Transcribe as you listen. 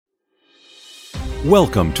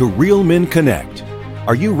Welcome to Real Men Connect.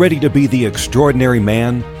 Are you ready to be the extraordinary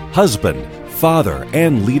man, husband, father,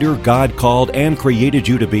 and leader God called and created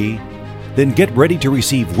you to be? Then get ready to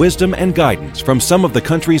receive wisdom and guidance from some of the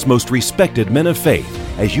country's most respected men of faith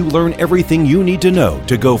as you learn everything you need to know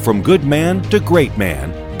to go from good man to great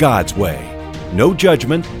man, God's way. No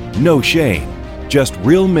judgment, no shame. Just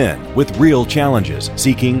real men with real challenges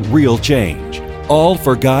seeking real change. All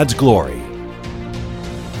for God's glory.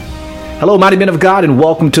 Hello, mighty men of God, and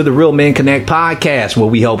welcome to the Real Men Connect podcast, where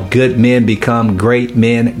we help good men become great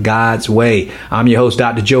men God's way. I'm your host,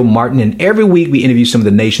 Dr. Joe Martin, and every week we interview some of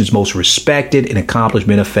the nation's most respected and accomplished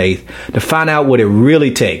men of faith to find out what it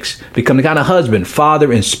really takes to become the kind of husband,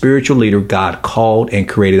 father, and spiritual leader God called and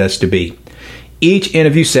created us to be. Each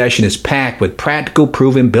interview session is packed with practical,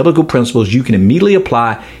 proven biblical principles you can immediately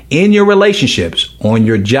apply in your relationships, on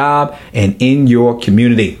your job, and in your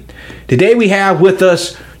community. Today we have with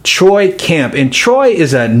us Troy Kemp, and Troy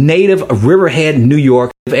is a native of Riverhead, New York,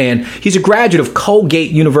 and he's a graduate of Colgate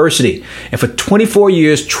University. And for 24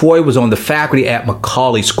 years, Troy was on the faculty at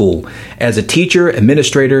Macaulay School as a teacher,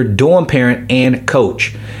 administrator, dorm parent, and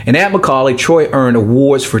coach. And at Macaulay, Troy earned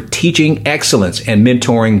awards for teaching excellence and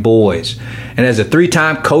mentoring boys. And as a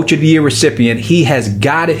 3-time Coach of the Year recipient, he has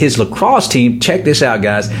guided his lacrosse team, check this out,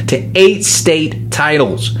 guys, to 8 state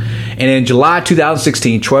titles. And in July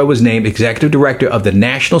 2016, Troy was named Executive Director of the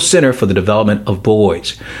National Center for the Development of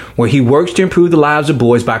Boys, where he works to improve the lives of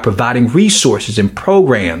boys by providing resources and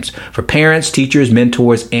programs for parents, teachers,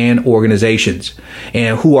 mentors, and organizations,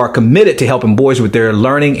 and who are committed to helping boys with their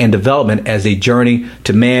learning and development as they journey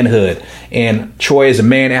to manhood. And Troy is a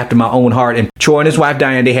man after my own heart. And Troy and his wife,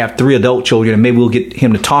 Diane, they have 3 adult children, and maybe we'll get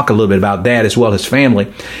him to talk a little bit about that as well as his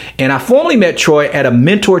family. And I formally met Troy at a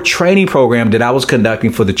mentor training program that I was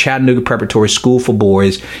conducting for the Chattanooga Preparatory School for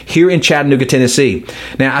Boys here in Chattanooga, Tennessee.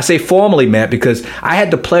 Now, I say formally met because I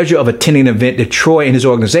had the pleasure of attending an event that Troy and his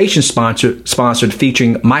organization sponsored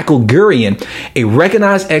featuring Michael Gurian, a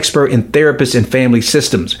recognized expert in therapists and family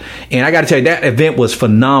systems. And I got to tell you, that event was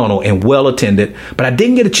phenomenal and well attended, but I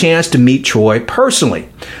didn't get a chance to meet Troy personally.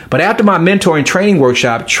 But after my mentoring training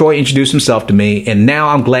workshop, Troy introduced himself to me, and now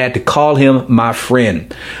I'm glad to call him my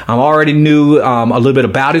friend. I already knew a little bit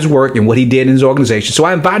about his work and what he did in his organization, so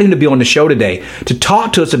I invited him to be on the show today to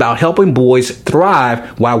talk to us about helping boys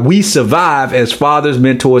thrive while we survive as fathers,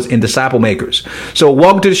 mentors, and disciple makers. So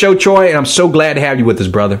welcome to the show, Troy, and I'm so glad to have you with us,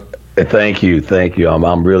 brother. Thank you.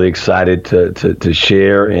 I'm really excited to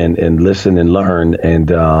share and listen and learn,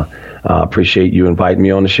 and appreciate you inviting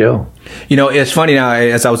me on the show. You know, it's funny now,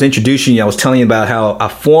 as I was introducing you, I was telling you about how I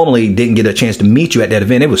formally didn't get a chance to meet you at that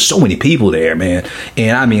event. There was so many people there, man.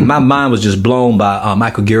 And I mean, my mind was just blown by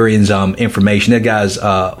Michael Gurian's information. That guy's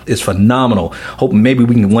is phenomenal. Hope maybe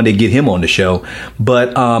we can one day get him on the show.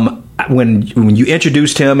 But when you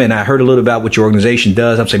introduced him and I heard a little about what your organization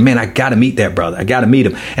does, I'm saying, man, I got to meet that brother. I got to meet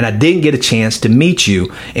him. And I didn't get a chance to meet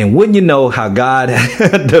you. And wouldn't you know how God,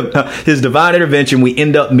 his divine intervention, we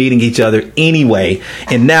end up meeting each other anyway.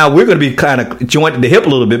 And now we're going to be kind of joined at the hip a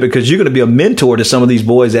little bit because you're going to be a mentor to some of these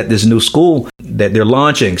boys at this new school that they're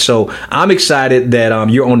launching. So I'm excited that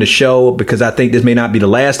you're on the show because I think this may not be the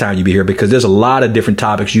last time you'll be here because there's a lot of different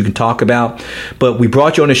topics you can talk about. But we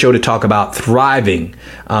brought you on the show to talk about thriving,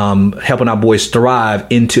 helping our boys thrive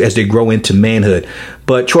as they grow into manhood.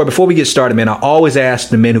 But Troy, before we get started, man, I always ask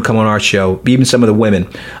the men who come on our show, even some of the women,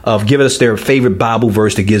 of giving us their favorite Bible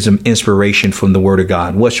verse that gives them inspiration from the Word of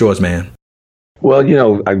God. What's yours, man? Well, you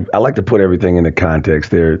know, I like to put everything into context.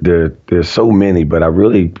 There's so many, but I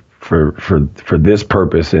really, for this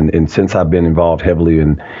purpose, and since I've been involved heavily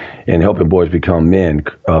in helping boys become men,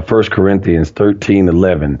 1 Corinthians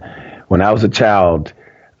 13:11. When I was a child,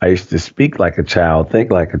 I used to speak like a child, think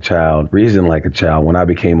like a child, reason like a child. When I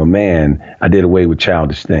became a man, I did away with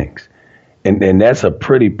childish things. And that's a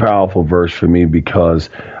pretty powerful verse for me because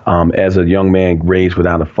as a young man raised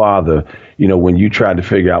without a father, you know, when you try to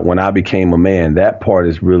figure out when I became a man, that part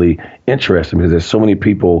is really interesting because there's so many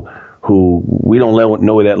people who we don't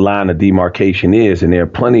know where that line of demarcation is. And there are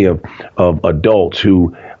plenty of adults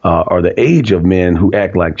who are the age of men who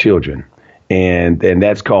act like children. And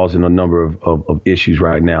that's causing a number of issues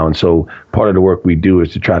right now. And so part of the work we do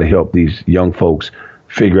is to try to help these young folks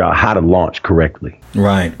figure out how to launch correctly.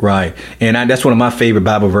 Right. And that's one of my favorite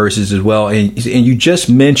Bible verses as well. And you just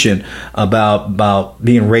mentioned about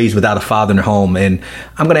being raised without a father in the home. And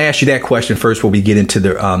I'm going to ask you that question first before we get into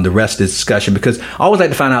the rest of the discussion, because I always like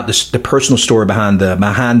to find out the personal story behind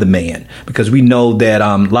the man, because we know that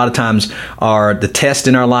a lot of times the test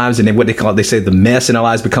in our lives and what they say the mess in our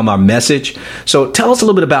lives become our message. So tell us a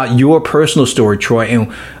little bit about your personal story, Troy, and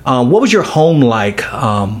what was your home like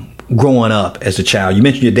growing up as a child? You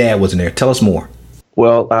mentioned your dad wasn't there. Tell us more.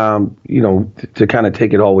 Well, to kind of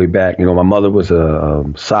take it all the way back, my mother was a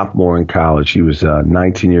sophomore in college. She was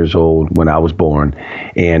 19 years old when I was born,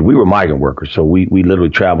 and we were migrant workers. So we literally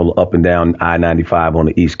traveled up and down I-95 on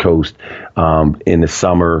the East Coast in the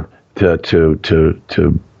summer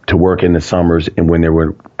to work in the summers and when they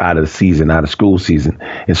were out of school season.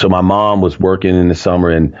 And so my mom was working in the summer,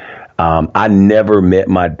 and I never met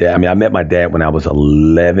my dad. I mean, I met my dad when I was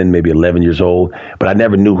maybe 11 years old, but I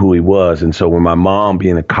never knew who he was. And so when my mom,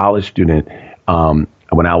 being a college student,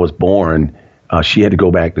 when I was born, she had to go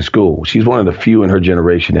back to school. She's one of the few in her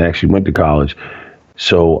generation that actually went to college.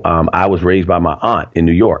 So I was raised by my aunt in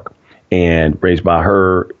New York, and raised by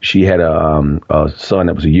her. She had a son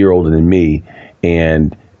that was a year older than me.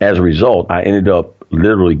 And as a result, I ended up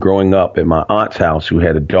literally growing up at my aunt's house, who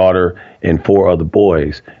had a daughter and 4 other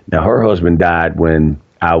boys. Now, her husband died when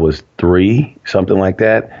I was 3, something like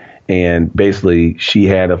that. And basically, she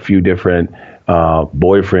had a few different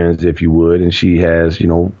boyfriends, if you would, and she has,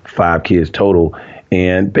 5 kids total.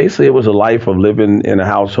 And basically, it was a life of living in a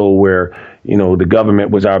household where, the government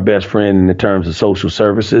was our best friend in the terms of social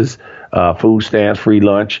services, food stamps, free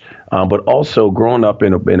lunch, but also growing up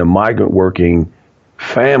in a migrant working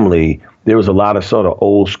family. There was a lot of sort of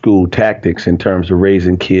old school tactics in terms of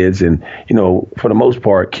raising kids. And, for the most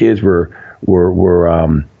part, kids were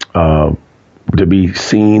to be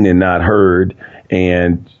seen and not heard,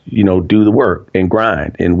 and, do the work and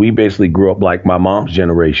grind. And we basically grew up like my mom's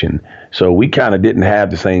generation. So we kind of didn't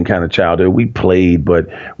have the same kind of childhood. We played, but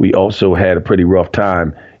we also had a pretty rough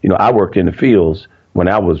time. I worked in the fields when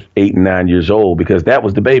I was 8 and 9 years old because that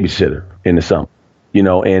was the babysitter in the summer.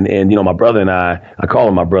 My brother and I call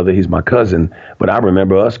him my brother. He's my cousin. But I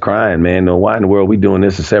remember us crying, man, why in the world are we doing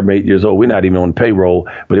this at 7 or 8 years old? We're not even on payroll,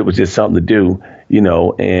 but it was just something to do,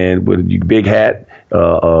 and with a big hat,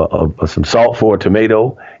 some salt for a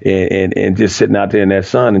tomato, and just sitting out there in that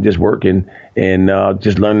sun and just working and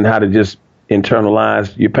just learning how to just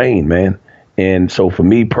internalize your pain, man. And so for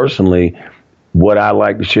me personally, what I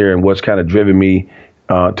like to share and what's kind of driven me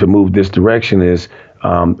to move this direction is,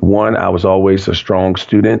 one, I was always a strong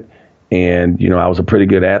student, and, I was a pretty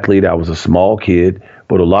good athlete. I was a small kid,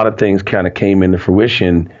 but a lot of things kind of came into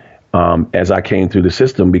fruition as I came through the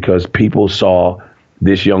system, because people saw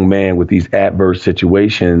this young man with these adverse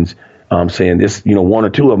situations, saying this, 1 or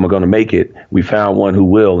 2 of them are going to make it. We found one who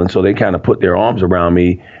will. And so they kind of put their arms around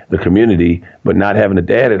me, the community, but not having a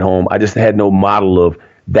dad at home, I just had no model of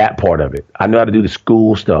that part of it. I knew how to do the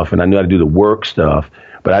school stuff and I knew how to do the work stuff,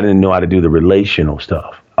 but I didn't know how to do the relational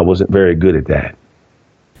stuff. I wasn't very good at that.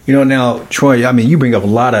 Now, Troy, I mean, you bring up a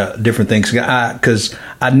lot of different things because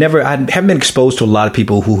I haven't been exposed to a lot of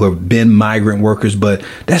people who have been migrant workers, but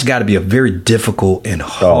that's got to be a very difficult and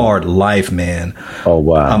hard life, man. Oh,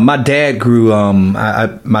 wow. My dad grew up in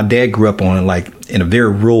a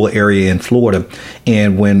very rural area in Florida.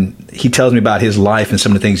 And when he tells me about his life and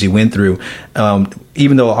some of the things he went through,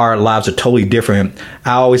 even though our lives are totally different,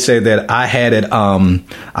 I always say that I had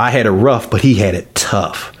it rough, but he had it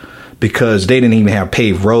tough, because they didn't even have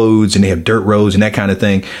paved roads and they have dirt roads and that kind of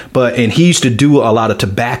thing. And he used to do a lot of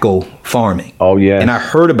tobacco farming. Oh, yeah. And I've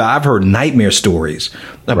heard nightmare stories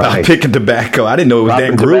about picking tobacco. I didn't know it was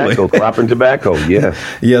that grueling. Cropping tobacco, yeah.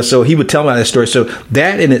 Yeah, so he would tell me that story. So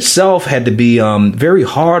that in itself had to be very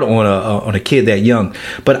hard on a kid that young.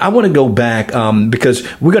 But I want to go back because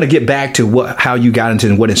we're going to get back to how you got into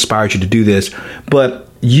and what inspired you to do this. But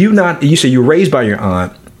you said you were raised by your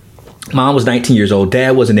aunt. Mom was 19 years old.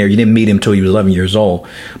 Dad wasn't there. You didn't meet him until he was 11 years old.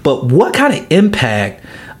 But what kind of impact,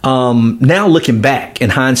 now looking back in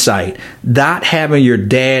hindsight, not having your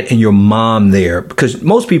dad and your mom there? Because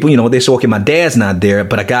most people, they say, okay, my dad's not there,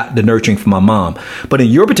 but I got the nurturing from my mom. But in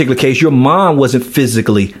your particular case, your mom wasn't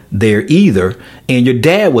physically there either, and your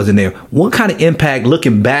dad wasn't there. What kind of impact,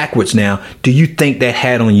 looking backwards now, do you think that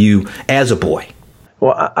had on you as a boy?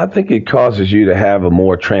 Well, I think it causes you to have a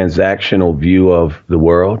more transactional view of the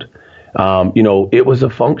world. It was a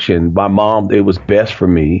function. My mom, it was best for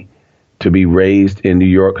me to be raised in New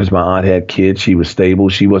York because my aunt had kids. She was stable.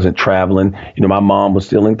 She wasn't traveling. My mom was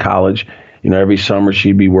still in college. Every summer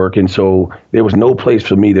she'd be working. So there was no place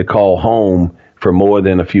for me to call home for more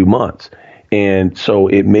than a few months. And so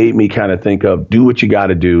it made me kind of think of do what you got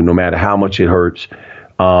to do, no matter how much it hurts.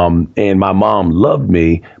 And my mom loved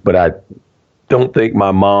me, but I don't think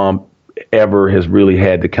my mom ever has really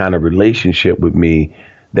had the kind of relationship with me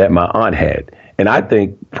that my aunt had. And I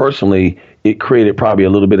think personally, it created probably a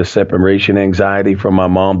little bit of separation anxiety from my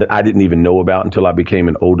mom that I didn't even know about until I became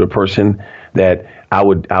an older person, that I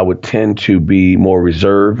would tend to be more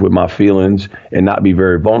reserved with my feelings and not be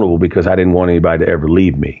very vulnerable because I didn't want anybody to ever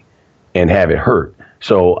leave me. and have it hurt.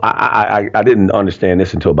 So I didn't understand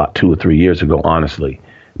this until about 2 or 3 years ago, honestly.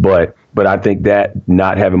 But I think that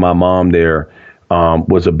not having my mom there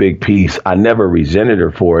was a big piece. I never resented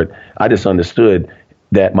her for it. I just understood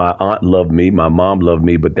that my aunt loved me, my mom loved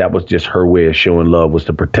me, but that was just her way of showing love, was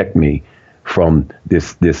to protect me from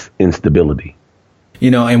this instability.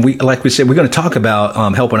 And like we said, we're going to talk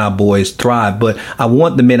about helping our boys thrive. But I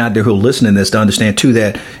want the men out there who are listening to this to understand, too,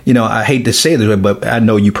 that, I hate to say this, but I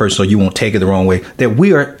know you personally, you won't take it the wrong way, that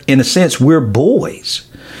we are, in a sense, we're boys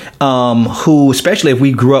who, especially if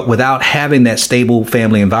we grew up without having that stable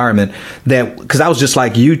family environment, that because I was just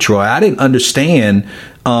like you, Troy, I didn't understand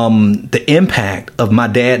the impact of my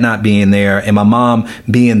dad not being there and my mom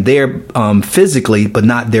being there physically, but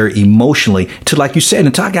not there emotionally, to, like you said,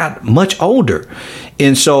 until I got much older.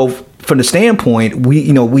 And so from the standpoint,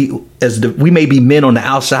 we may be men on the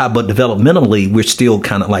outside, but developmentally, we're still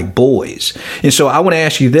kind of like boys. And so I want to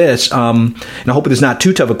ask you this, and I hope it's not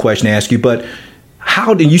too tough a question to ask you, but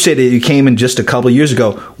how did you say that you came in just a couple of years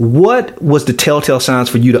ago? What was the telltale signs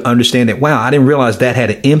for you to understand that, wow, I didn't realize that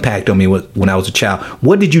had an impact on me when I was a child?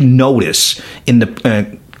 What did you notice in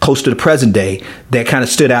the close to the present day that kind of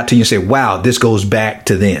stood out to you and said, wow, this goes back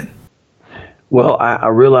to then? Well, I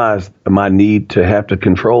realized my need to have to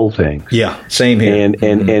control things. Yeah, same here.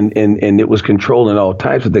 And it was controlling all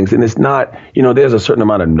types of things. And it's not, there's a certain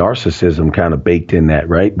amount of narcissism kind of baked in that,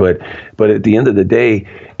 right? But at the end of the day,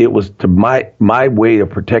 it was to my way of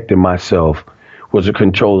protecting myself was to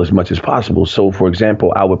control as much as possible. So, for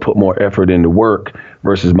example, I would put more effort into work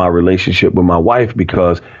versus my relationship with my wife,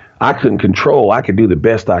 because I couldn't control. I could do the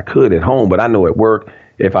best I could at home, but I know at work,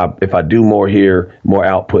 if I do more here, more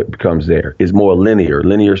output becomes there. It's more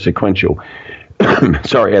linear, sequential.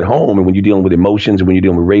 Sorry, at home, and when you're dealing with emotions and when you're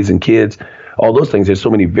dealing with raising kids, all those things, there's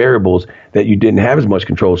so many variables that you didn't have as much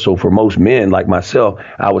control. So for most men like myself,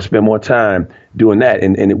 I would spend more time doing that.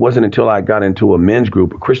 And it wasn't until I got into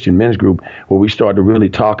a Christian men's group, where we started really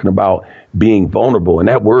talking about being vulnerable. And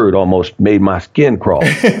that word almost made my skin crawl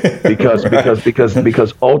because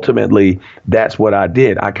ultimately that's what I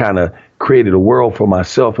did. I kind of created a world for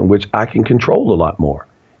myself in which I can control a lot more.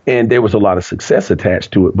 And there was a lot of success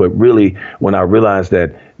attached to it. But really, when I realized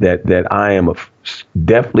that I am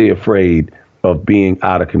definitely afraid of being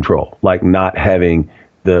out of control, like not having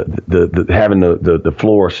the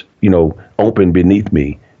floors, open beneath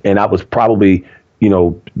me. And I was probably,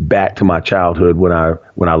 back to my childhood when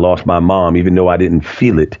I lost my mom, even though I didn't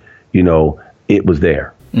feel it, it was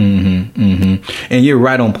there. Mm-hmm, mm-hmm. And you're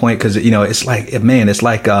right on point, because it's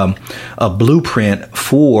like a blueprint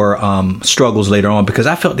for struggles later on, because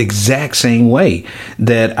I felt the exact same way,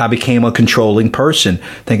 that I became a controlling person,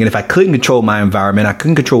 thinking if I couldn't control my environment, I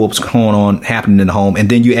couldn't control what was happening in the home, and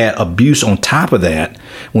then you add abuse on top of that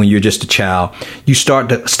when you're just a child, you start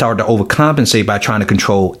to overcompensate by trying to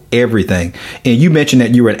control everything. And you mentioned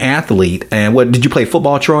that you were an athlete, and what did you play,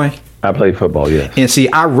 football, Troy? I played football, yeah. And see,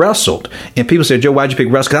 I wrestled. And people said, Joe, why'd you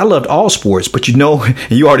pick wrestling? Because I loved all sports. But you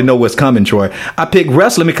already know what's coming, Troy. I picked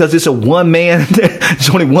wrestling because it's a one man, there's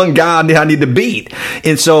only one guy I need to beat.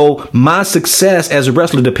 And so my success as a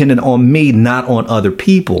wrestler depended on me, not on other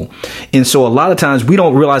people. And so a lot of times we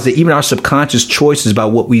don't realize that even our subconscious choices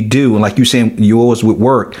about what we do, and like you saying yours with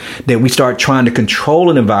work, that we start trying to control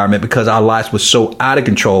an environment because our lives was so out of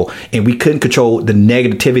control and we couldn't control the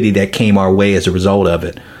negativity that came our way as a result of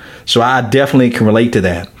it. So I definitely can relate to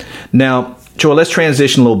that. Now, Troy, let's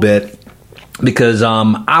transition a little bit, because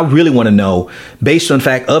I really want to know, based on the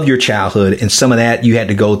fact of your childhood and some of that you had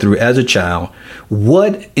to go through as a child,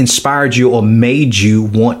 what inspired you or made you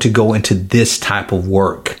want to go into this type of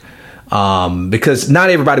work? Because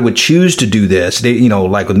not everybody would choose to do this. They,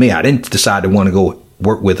 like with me, I didn't decide to want to go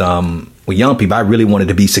work with young people. I really wanted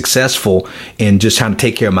to be successful and just trying to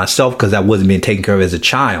take care of myself, because I wasn't being taken care of as a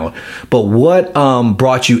child. But what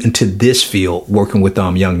brought you into this field, working with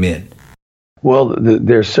young men? Well,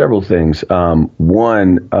 there's several things.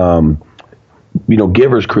 One,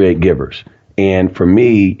 givers create givers. And for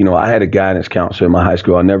me, I had a guidance counselor in my high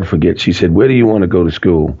school. I'll never forget. She said, "Where do you want to go to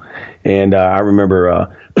school?" And I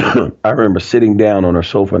remember sitting down on her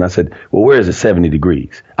sofa, and I said, "Well, where is it 70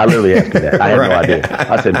 degrees?" I literally asked her that. I had no idea.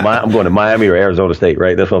 I said, "I'm going to Miami or Arizona State,"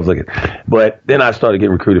 right? That's what I was looking. But then I started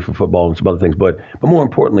getting recruited for football and some other things. But more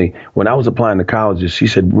importantly, when I was applying to colleges, she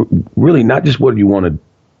said, "Really, not just what do you want to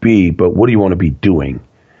be, but what do you want to be doing?"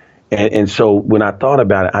 And so when I thought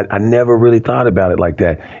about it, I never really thought about it like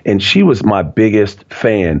that. And she was my biggest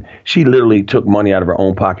fan. She literally took money out of her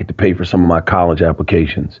own pocket to pay for some of my college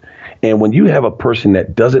applications. And when you have a person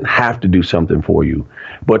that doesn't have to do something for you,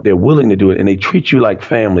 but they're willing to do it and they treat you like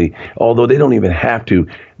family, although they don't even have to,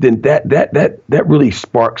 then that really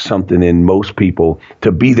sparks something in most people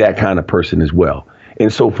to be that kind of person as well.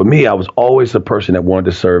 And so for me, I was always a person that wanted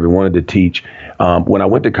to serve and wanted to teach. When I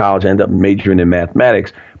went to college, I ended up majoring in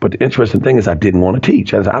mathematics. But the interesting thing is I didn't want to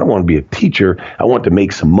teach. I said, I don't want to be a teacher. I want to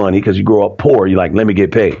make some money, because you grow up poor. You're like, let me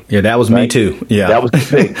get paid. Yeah, that was me too. Yeah, that was the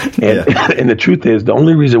thing. And, and the truth is, the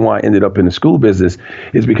only reason why I ended up in the school business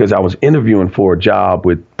is because I was interviewing for a job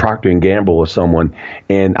with Procter & Gamble or someone,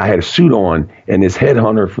 and I had a suit on, and this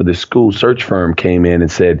headhunter for the school search firm came in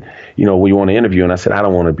and said, well, you want to interview? And I said, I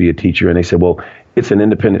don't want to be a teacher. And they said, well, it's an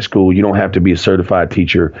independent school. You don't have to be a certified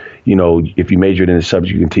teacher. If you majored in a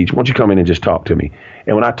subject, you can teach. Why don't you come in and just talk to me?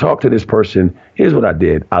 And when I talked to this person, here's what I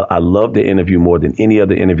did. I loved the interview more than any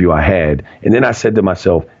other interview I had. And then I said to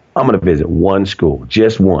myself, I'm going to visit one school,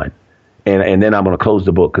 just one. And then I'm going to close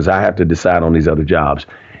the book, because I have to decide on these other jobs.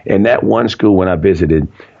 And that one school, when I visited,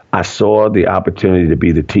 I saw the opportunity to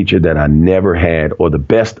be the teacher that I never had, or the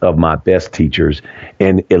best of my best teachers,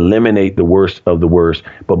 and eliminate the worst of the worst.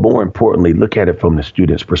 But more importantly, look at it from the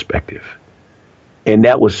student's perspective. And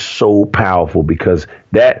that was so powerful, because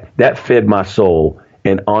that fed my soul.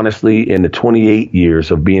 And honestly, in the 28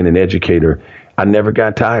 years of being an educator, I never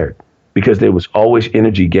got tired, because there was always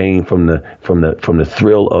energy gained from the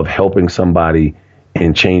thrill of helping somebody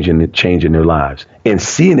and changing their lives and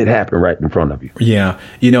seeing it happen right in front of you. Yeah.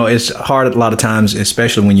 It's hard a lot of times,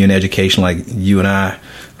 especially when you're in education like you and I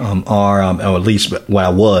are, or at least what I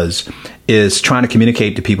was, is trying to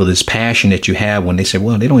communicate to people this passion that you have when they say,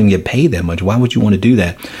 well, they don't even get paid that much. Why would you want to do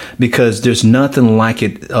that? Because there's nothing like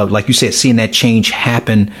it, like you said, seeing that change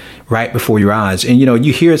happen right before your eyes. And,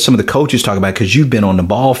 you hear some of the coaches talk about, because you've been on the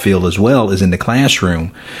ball field as well as in the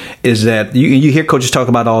classroom, is that you hear coaches talk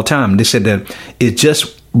about it all the time. They said that it's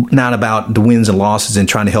just not about the wins and losses and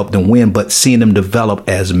trying to help them win, but seeing them develop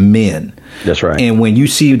as men. That's right. And when you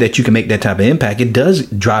see that you can make that type of impact, it does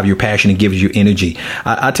drive your passion and gives you energy.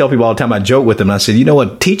 I tell people all the time, I joke with them, and I said, you know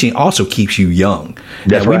what? Teaching also keeps you young.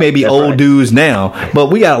 That's now, right. We may be old dudes now, but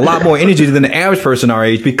we got a lot more energy than the average person our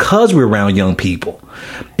age, because we're around young people,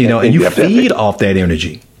 and you feed off that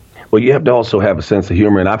energy. Well, you have to also have a sense of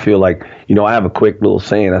humor. And I feel like, I have a quick little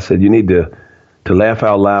saying. I said, you need to laugh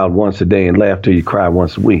out loud once a day and laugh till you cry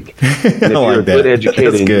once a week. And if you're a good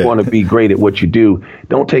educator and you want to be great at what you do,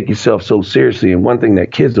 don't take yourself so seriously. And one thing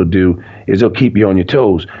that kids will do is they'll keep you on your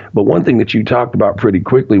toes. But one thing that you talked about pretty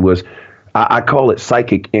quickly was, I call it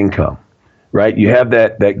psychic income, right? You have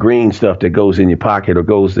that green stuff that goes in your pocket or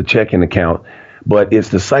goes to checking account, but it's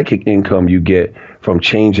the psychic income you get from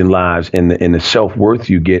changing lives, and the self-worth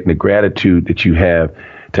you get, and the gratitude that you have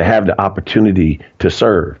to have the opportunity to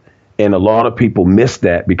serve. And a lot of people miss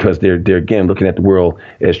that, because they're again looking at the world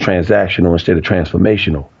as transactional instead of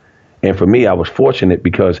transformational. And for me, I was fortunate,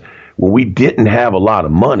 because when we didn't have a lot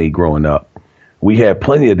of money growing up, we had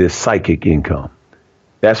plenty of this psychic income.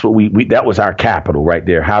 That's what we that was our capital right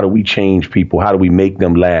there. How do we change people? How do we make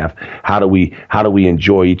them laugh? How do we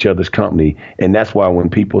enjoy each other's company? And that's why when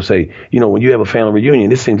people say, when you have a family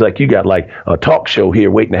reunion, it seems like you got like a talk show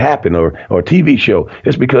here waiting to happen, or a TV show.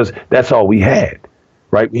 It's because that's all we had.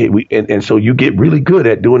 Right. And so you get really good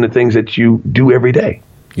at doing the things that you do every day.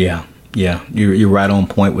 Yeah. Yeah, you're right on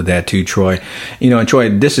point with that too, Troy. And Troy,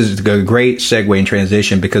 this is a great segue and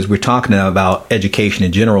transition, because we're talking about education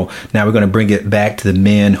in general. Now we're going to bring it back to the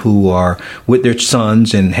men who are with their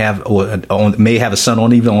sons and may have a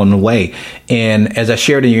son even on the way. And as I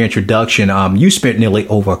shared in your introduction, you spent nearly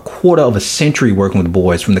over a quarter of a century working with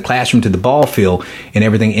boys, from the classroom to the ball field and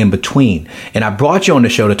everything in between. And I brought you on the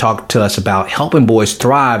show to talk to us about helping boys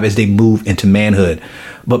thrive as they move into manhood.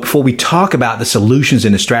 But before we talk about the solutions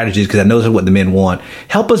and the strategies, because I know that's what the men want,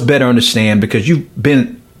 help us better understand, because you've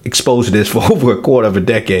been exposed to this for over a quarter of a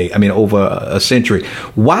decade, over a century.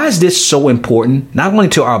 Why is this so important, not only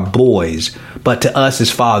to our boys, but to us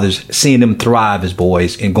as fathers, seeing them thrive as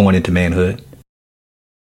boys and going into manhood?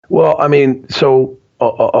 Well, so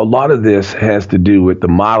a lot of this has to do with the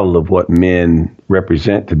model of what men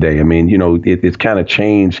represent today. It's kind of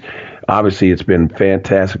changed. Obviously, it's been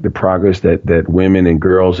fantastic, the progress that women and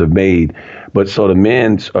girls have made. But so the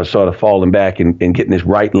men are sort of falling back and getting this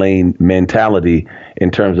right lane mentality,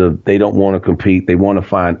 in terms of they don't want to compete. They want to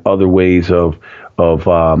find other ways of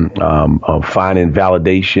finding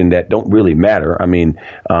validation that don't really matter. I'm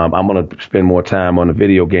going to spend more time on a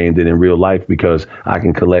video game than in real life, because I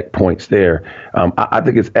can collect points there. I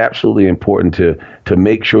think it's absolutely important to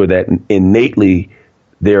make sure that innately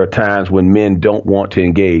there are times when men don't want to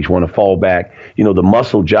engage, want to fall back. You know, the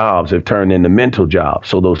muscle jobs have turned into mental jobs.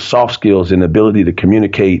 So those soft skills and ability to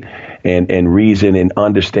communicate and reason and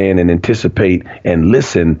understand and anticipate and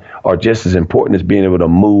listen are just as important as being able to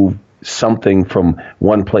move something from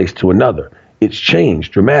one place to another. It's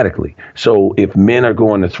changed dramatically. So if men are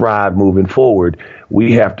going to thrive moving forward,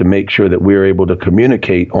 we have to make sure that we're able to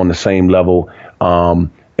communicate on the same level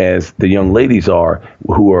as the young ladies are,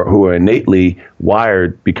 who are innately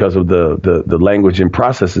wired because of the language and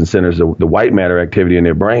processing centers, the white matter activity in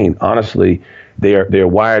their brain. Honestly, they're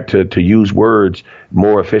wired to use words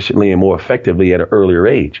more efficiently and more effectively at an earlier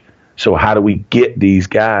age. So how do we get these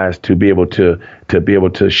guys to be able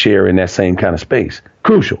to share in that same kind of space?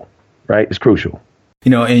 Crucial, right? It's crucial. You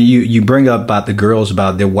know, and you bring up about the girls,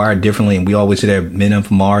 about they're wired differently, and we always say they're men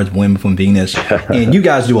from Mars, women from Venus. And you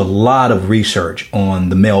guys do a lot of research on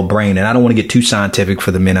the male brain, and I don't want to get too scientific for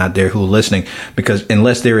the men out there who are listening, because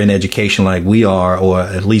unless they're in education like we are, or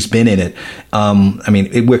at least been in it,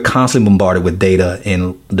 we're constantly bombarded with data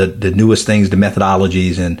and the newest things, the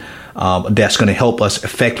methodologies, and that's going to help us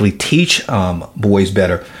effectively teach boys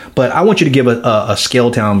better. But I want you to give a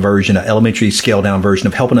scaled down version, an elementary scaled down version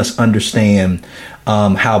of helping us understand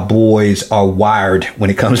how boys are wired when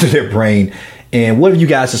it comes to their brain. And what have you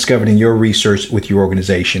guys discovered in your research with your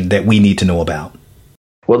organization that we need to know about?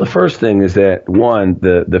 Well, the first thing is that, one,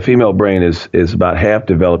 the female brain is about half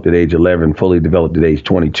developed at age 11, fully developed at age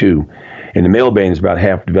 22. And the male brain is about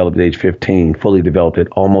half developed at age 15, fully developed at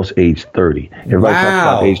almost age 30. Everybody talks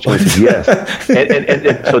about age 20. Yes.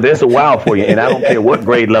 And so there's a wow for you. And I don't care what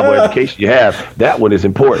grade level education you have, that one is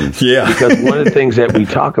important. Yeah. Because one of the things that we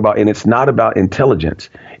talk about, and it's not about intelligence,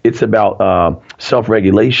 it's about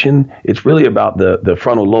self-regulation. It's really about the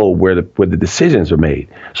frontal lobe where the decisions are made.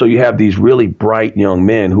 So you have these really bright young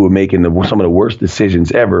men who are making some of the worst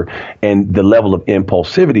decisions ever, and the level of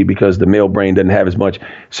impulsivity, because the male brain doesn't have as much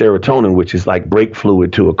serotonin, which is like brake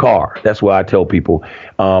fluid to a car. That's why I tell people,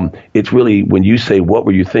 it's really, when you say, what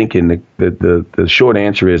were you thinking? The short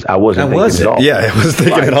answer is, I wasn't thinking at all. Yeah, I wasn't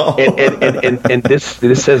thinking at all. And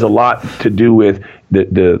this says a lot to do with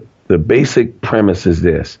the basic premise is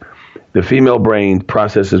this: the female brain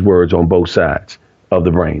processes words on both sides of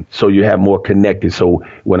the brain. So you have more connected. So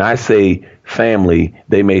when I say family,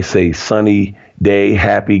 they may say sunny day,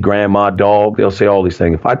 happy, grandma, dog. They'll say all these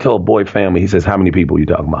things. If I tell a boy family, he says, how many people are you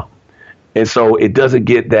talking about? And so it doesn't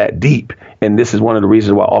get that deep. And this is one of the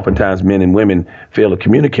reasons why oftentimes men and women fail to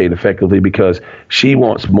communicate effectively, because she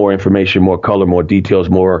wants more information, more color, more details,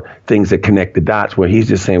 more things that connect the dots, where he's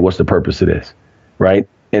just saying, what's the purpose of this? Right.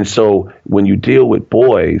 And so when you deal with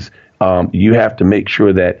boys, you have to make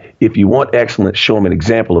sure that if you want excellence, show them an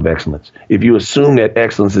example of excellence. If you assume that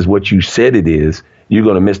excellence is what you said it is, you're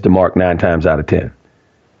going to miss the mark 9 times out of 10.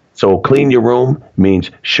 So clean your room means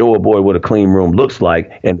show a boy what a clean room looks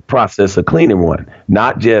like and the process of cleaning one,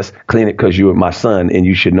 not just clean it because you're my son and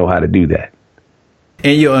you should know how to do that.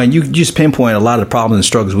 And you just pinpoint a lot of the problems and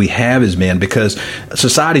struggles we have as men, because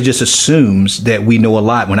society just assumes that we know a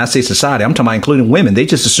lot. When I say society, I'm talking about including women. They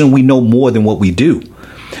just assume we know more than what we do.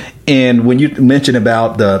 And when you mentioned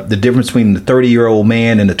about the difference between the 30-year-old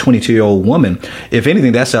man and the 22-year-old woman, if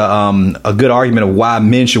anything, that's a good argument of why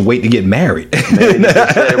men should wait to get married. Man,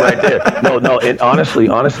 right there. No. And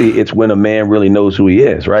honestly, it's when a man really knows who he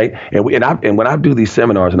is, right? And when I do these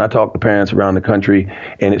seminars and I talk to parents around the country,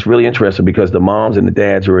 and it's really interesting because the moms and the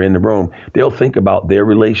dads who are in the room, they'll think about their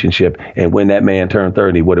relationship and when that man turned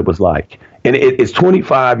 30, what it was like. And it's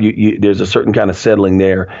 25, there's a certain kind of settling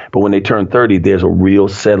there. But when they turn 30, there's a real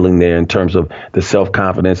settling there in terms of the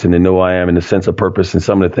self-confidence and the know I am and the sense of purpose and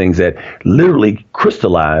some of the things that literally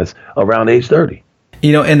crystallize around age 30.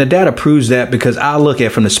 You know, and the data proves that, because I look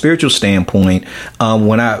at from the spiritual standpoint,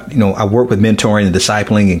 when I work with mentoring and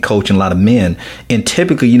discipling and coaching a lot of men, and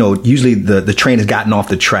typically, usually the train has gotten off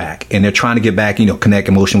the track and they're trying to get back, connect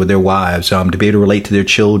emotion with their wives, to be able to relate to their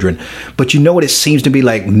children. But you know what? It seems to be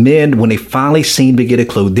like men, when they finally seem to get a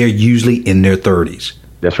clue, they're usually in their 30s.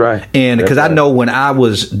 That's right. And because I know when I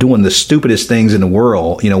was doing the stupidest things in the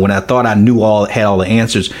world, when I thought I had all the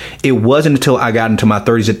answers, it wasn't until I got into my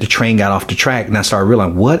 30s that the train got off the track and I started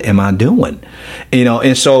realizing, what am I doing?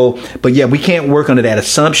 And so, but yeah, we can't work under that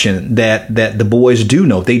assumption that the boys do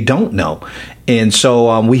know. They don't know. And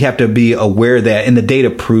so we have to be aware of that, and the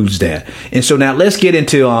data proves that. And so now let's get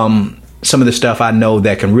into some of the stuff I know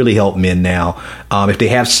that can really help men now. If they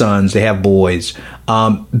have sons, they have boys,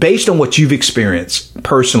 based on what you've experienced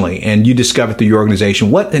personally and you discovered through your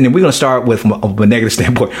organization, and then we're going to start with from a negative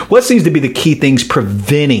standpoint, what seems to be the key things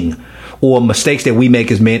preventing or mistakes that we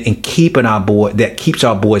make as men and keeps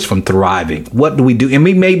our boys from thriving? What do we do? And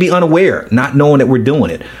we may be unaware, not knowing that we're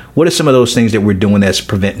doing it. What are some of those things that we're doing that's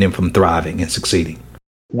preventing them from thriving and succeeding?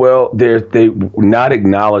 Well, they not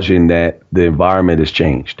acknowledging that the environment has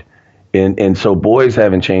changed. And so boys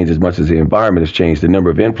haven't changed as much as the environment has changed. The number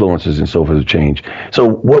of influences and so forth have changed. So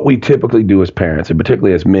what we typically do as parents, and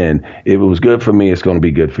particularly as men, if it was good for me, it's going to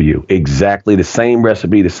be good for you. Exactly the same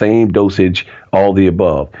recipe, the same dosage, all the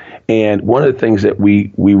above. And one of the things that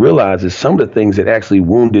we realize is some of the things that actually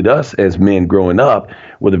wounded us as men growing up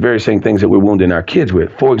were the very same things that we're wounding our kids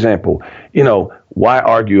with. For example, why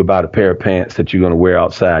argue about a pair of pants that you're going to wear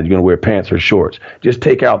outside? You're going to wear pants or shorts. Just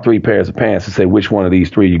take out 3 pairs of pants and say, which one of these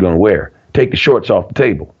 3 you're going to wear? Take the shorts off the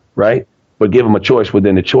table, right? But give them a choice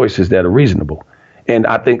within the choices that are reasonable. And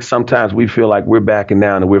I think sometimes we feel like we're backing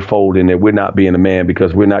down and we're folding and we're not being a man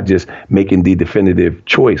because we're not just making the definitive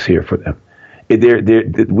choice here for them.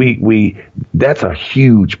 That's a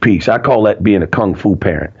huge piece. I call that being a Kung Fu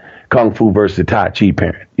parent. Kung Fu versus the Tai Chi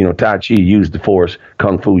parent. Tai Chi used the force,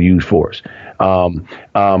 Kung Fu used force.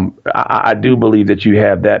 I do believe that you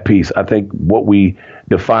have that piece. I think what we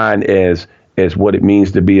define as what it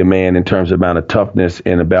means to be a man in terms of amount of toughness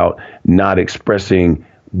and about not expressing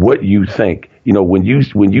what you think. When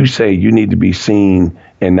you say you need to be seen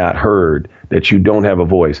and not heard, that you don't have a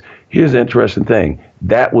voice. Here's the interesting thing.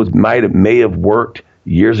 That may have worked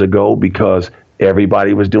years ago because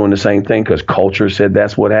everybody was doing the same thing because culture said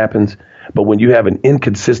that's what happens. But when you have an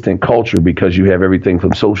inconsistent culture because you have everything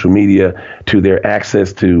from social media to their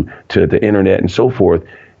access to the internet and so forth,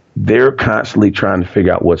 they're constantly trying to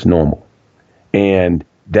figure out what's normal. And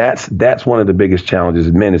that's one of the biggest challenges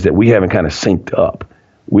as men is that we haven't kind of synced up.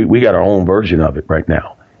 We got our own version of it right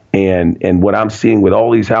now. And what I'm seeing with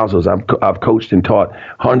all these households, I've coached and taught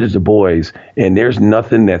hundreds of boys, and there's no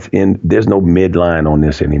midline on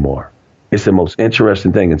this anymore. It's the most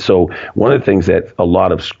interesting thing. And so one of the things that a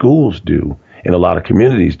lot of schools do and a lot of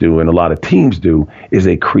communities do and a lot of teams do is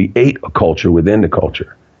they create a culture within the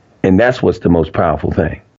culture. And that's what's the most powerful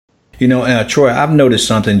thing. Troy, I've noticed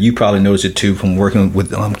something. You probably noticed it too from working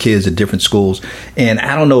with kids at different schools. And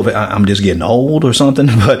I don't know if I'm just getting old or something,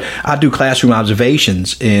 but I do classroom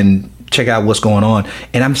observations and check out what's going on.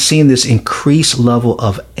 And I'm seeing this increased level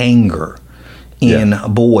of anger in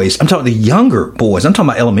boys. I'm talking the younger boys. I'm talking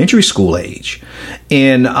about elementary school age.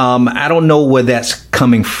 And I don't know where that's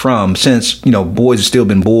coming from since, boys have still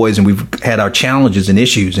been boys and we've had our challenges and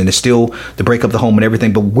issues and it's still the break of the home and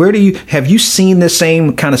everything. But have you seen the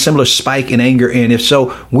same kind of similar spike in anger? And if so,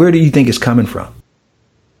 where do you think it's coming from?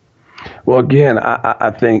 Well, again, I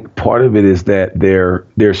think part of it is that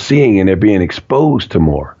they're seeing and they're being exposed to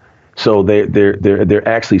more. So they're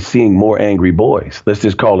actually seeing more angry boys. Let's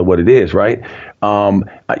just call it what it is, right?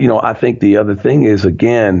 I think the other thing is,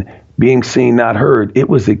 again, being seen, not heard. It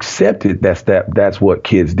was accepted that's what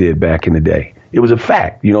kids did back in the day. It was a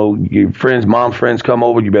fact. Your mom's friends come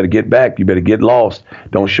over. You better get back. You better get lost.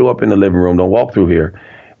 Don't show up in the living room. Don't walk through here.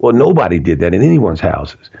 Well, nobody did that in anyone's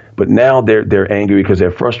houses. But now they're angry because they're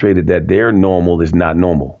frustrated that their normal is not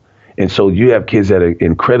normal. And so you have kids that are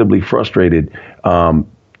incredibly frustrated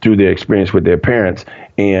through their experience with their parents.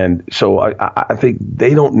 And so I think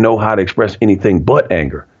they don't know how to express anything but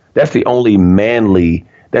anger. That's the only manly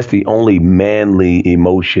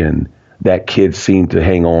emotion that kids seem to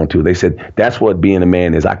hang on to. They said, that's what being a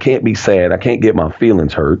man is. I can't be sad. I can't get my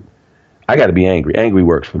feelings hurt. I got to be angry. Angry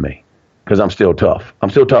works for me because I'm still tough. I'm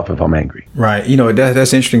still tough if I'm angry. Right.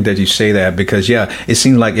 That's interesting that you say that because, it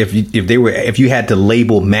seems like if you had to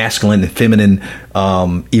label masculine and feminine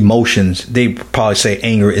emotions, they probably say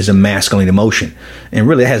anger is a masculine emotion. And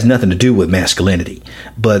really it has nothing to do with masculinity.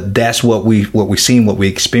 But that's what we've seen, what we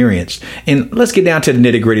experienced. And let's get down to the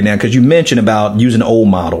nitty gritty now, because you mentioned about using old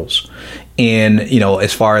models. And,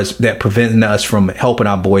 as far as that preventing us from helping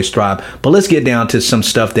our boys thrive. But let's get down to some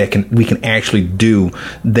stuff that we can actually do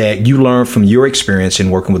that you learned from your experience in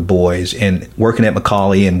working with boys and working at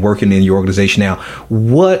Macaulay and working in your organization now.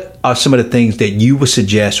 What are some of the things that you would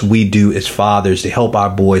suggest we do as fathers to help our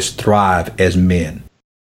boys thrive as men?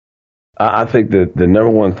 I think that the number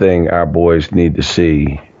one thing our boys need to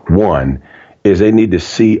see, one, is they need to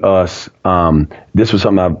see us. This was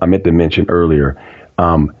something I meant to mention earlier.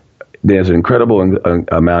 There's an incredible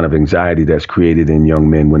amount of anxiety that's created in young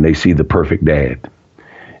men when they see the perfect dad.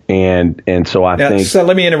 And so I think. So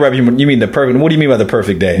let me interrupt you. You mean the perfect? What do you mean by the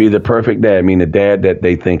perfect dad? Be the perfect dad. I mean the dad that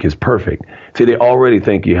they think is perfect. See, they already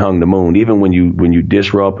think you hung the moon. Even when you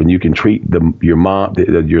disrupt and you can treat your mom,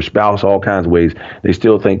 your spouse, all kinds of ways, they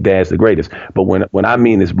still think dad's the greatest. But when I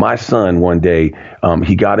mean is my son one day,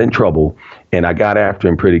 he got in trouble and I got after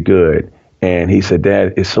him pretty good. And he said,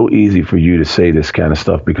 Dad, it's so easy for you to say this kind of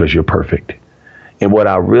stuff because you're perfect. And what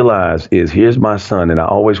I realized is, here's my son, and I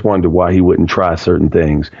always wondered why he wouldn't try certain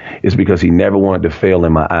things. It's because he never wanted to fail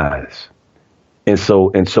in my eyes. And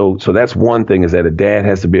so that's one thing, is that a dad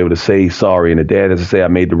has to be able to say sorry, and a dad has to say, I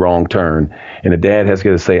made the wrong turn. And a dad has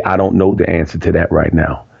to say, I don't know the answer to that right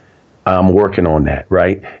now. I'm working on that,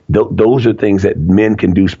 right? Those are things that men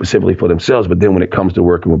can do specifically for themselves. But then when it comes to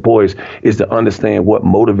working with boys, is to understand what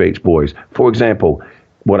motivates boys. For example,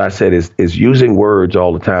 what I said is using words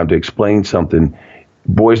all the time to explain something.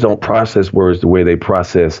 Boys don't process words the way they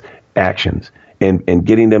process actions, and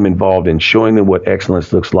getting them involved and showing them what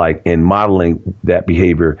excellence looks like and modeling that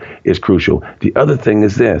behavior is crucial. The other thing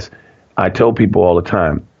is this. I tell people all the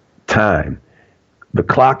time, the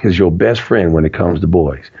clock is your best friend when it comes to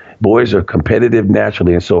boys. Boys are competitive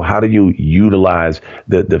naturally. And so how do you utilize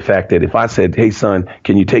the fact that if I said, hey, son,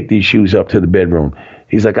 can you take these shoes up to the bedroom?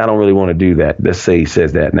 He's like, I don't really want to do that. Let's say he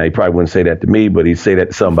says that. Now, he probably wouldn't say that to me, but he'd say that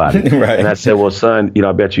to somebody. Right. And I said, well, son,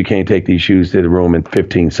 I bet you can't take these shoes to the room in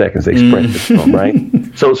 15 seconds. They sprint to them, right?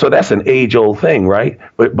 So that's an age-old thing, right?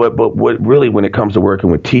 But what really, when it comes to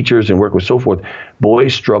working with teachers and work with so forth,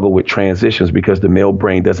 boys struggle with transitions because the male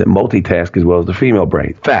brain doesn't multitask as well as the female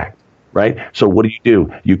brain. Fact. Right. So what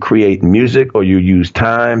do? You create music, or you use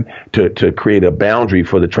time to create a boundary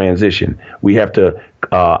for the transition. We have to.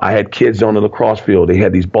 I had kids on the lacrosse field. They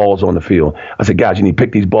had these balls on the field. I said, guys, you need to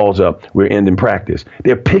pick these balls up. We're ending practice.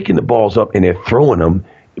 They're picking the balls up and they're throwing them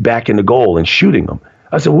back in the goal and shooting them.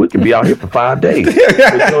 I said, we could be out here for 5 days. But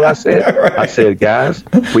you know what I said? Right. I said, guys,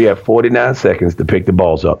 we have 49 seconds to pick the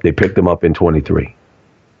balls up. They picked them up in 23.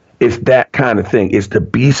 It's that kind of thing. It's to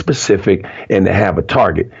be specific and to have a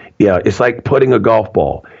target. Yeah, it's like putting a golf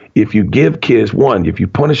ball. If you give kids if you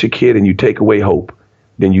punish a kid and you take away hope,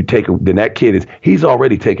 then that kid he's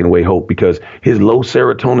already taken away hope, because his low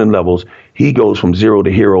serotonin levels, he goes from 0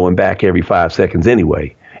 to hero and back every 5 seconds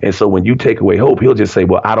anyway. And so when you take away hope, he'll just say,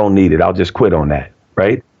 well, I don't need it. I'll just quit on that.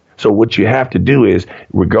 Right. So what you have to do is,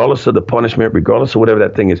 regardless of the punishment, regardless of whatever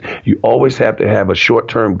that thing is, you always have to have a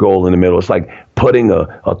short-term goal in the middle. It's like putting a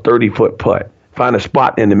 30-foot putt. Find a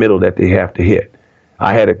spot in the middle that they have to hit.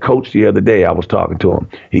 I had a coach the other day. I was talking to him.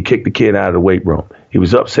 He kicked the kid out of the weight room. He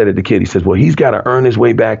was upset at the kid. He says, well, he's got to earn his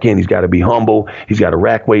way back in. He's got to be humble. He's got to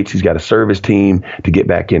rack weights. He's got to serve his team to get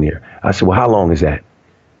back in here. I said, well, how long is that?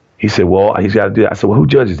 He said, well, he's got to do that. I said, well, who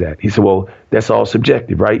judges that? He said, well, that's all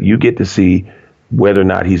subjective, right? You get to see whether or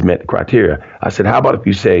not he's met the criteria. I said, how about if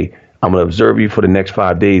you say, I'm going to observe you for the next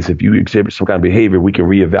 5 days. If you exhibit some kind of behavior, we can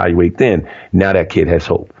reevaluate then. Now that kid has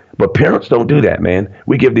hope. But parents don't do that, man.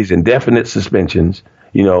 We give these indefinite suspensions.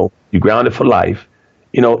 You ground it for life.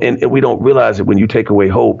 And we don't realize that when you take away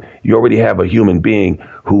hope, you already have a human being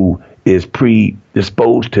who is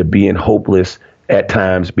predisposed to being hopeless at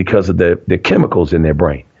times because of the chemicals in their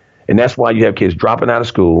brain. And that's why you have kids dropping out of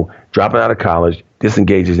school, dropping out of college,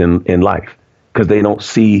 disengages in life, because they don't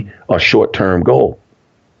see a short-term goal.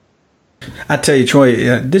 I tell you,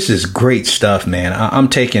 Troy, this is great stuff, man. I'm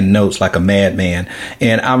taking notes like a madman.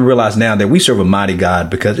 And I realize now that we serve a mighty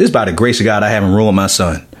God, because it's by the grace of God I haven't ruined my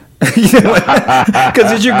son.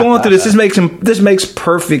 Because as you're going through this makes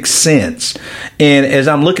perfect sense. And as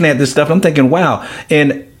I'm looking at this stuff, I'm thinking, wow.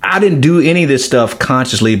 And I didn't do any of this stuff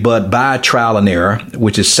consciously, but by trial and error,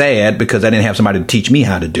 which is sad because I didn't have somebody to teach me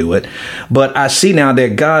how to do it. But I see now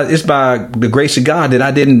that God, it's by the grace of God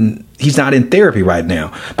that he's not in therapy right now.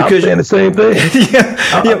 Because I'm saying the same thing. Yeah.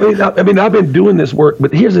 I mean, I've been doing this work,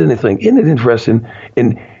 but here's the thing. Isn't it interesting?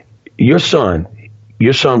 And your son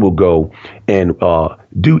will go and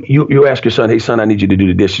you ask your son, hey, son, I need you to do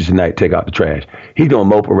the dishes tonight, take out the trash. He's going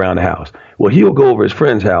to mope around the house. Well, he'll go over his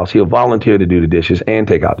friend's house. He'll volunteer to do the dishes and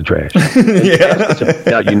take out the trash. Yeah.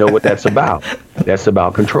 Now, you know what that's about? That's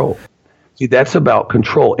about control. See, that's about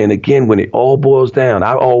control. And again, when it all boils down,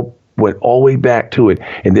 I went all the way back to it.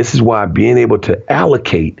 And this is why being able to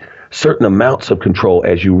allocate certain amounts of control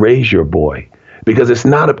as you raise your boy. Because it's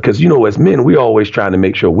not because, as men, we're always trying to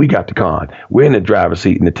make sure we got the con. We're in the driver's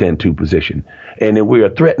seat in the 10-2 position. And then we are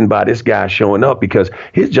threatened by this guy showing up because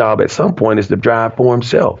his job at some point is to drive for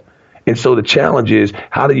himself. And so the challenge is,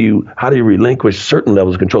 how do you relinquish certain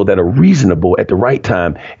levels of control that are reasonable at the right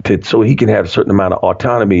time so he can have a certain amount of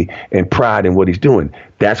autonomy and pride in what he's doing.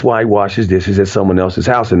 That's why he washes dishes at someone else's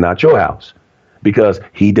house and not your house. Because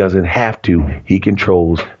he doesn't have to. He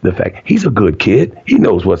controls the fact. He's a good kid. He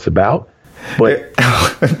knows what's about. But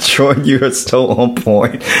Troy, you are so on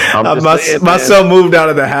point. My son moved out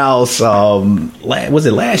of the house. Was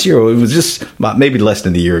it last year, or it was just maybe less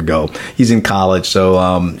than a year ago? He's in college,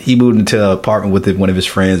 so he moved into an apartment with one of his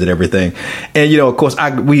friends and everything. And of course,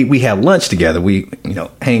 we have lunch together. We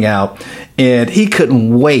hang out, and he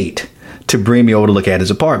couldn't wait to bring me over to look at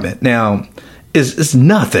his apartment. Now, it's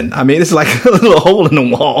nothing. I mean, it's like a little hole in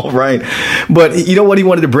the wall, right? But you know what? He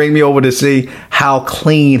wanted to bring me over to see how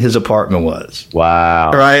clean his apartment was.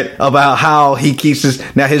 Wow. Right? About how he keeps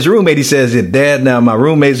his roommate, he says, Dad, now my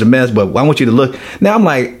roommate's a mess, but I want you to look. Now I'm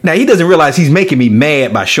like, now he doesn't realize he's making me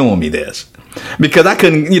mad by showing me this. Because I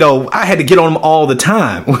couldn't, I had to get on him all the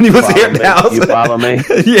time when he was here at the house. You follow me?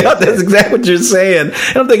 Yeah, that's exactly what you're saying.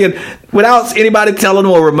 And I'm thinking, without anybody telling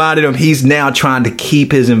him or reminding him, he's now trying to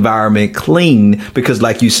keep his environment clean because,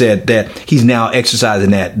 like you said, that he's now exercising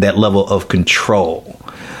that level of control.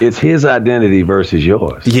 It's his identity versus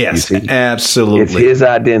yours. Yes, absolutely. It's his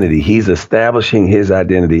identity. He's establishing his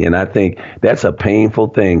identity. And I think that's a painful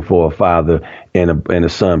thing for a father and a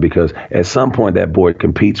son, because at some point that boy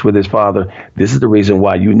competes with his father. This is the reason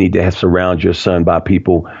why you need to surround your son by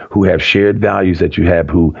people who have shared values that you have,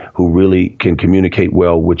 who really can communicate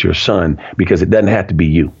well with your son, because it doesn't have to be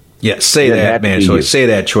you. Yeah, say that, man, Troy. Say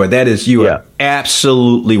that, Troy. That is, you are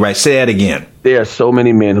absolutely right. Say that again. There are so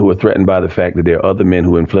many men who are threatened by the fact that there are other men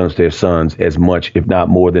who influence their sons as much, if not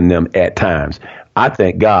more than them at times. I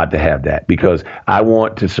thank God to have that, because I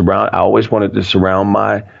always wanted to surround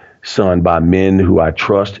my son by men who I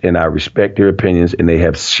trust and I respect their opinions, and they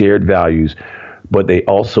have shared values, but they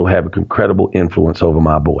also have an incredible influence over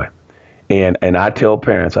my boy. And I tell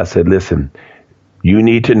parents, I said, listen, you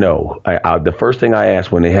need to know. The first thing I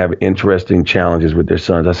ask when they have interesting challenges with their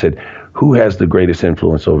sons, I said, who has the greatest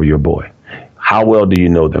influence over your boy? How well do you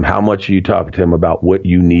know them? How much are you talking to them about what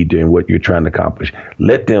you need to and what you're trying to accomplish?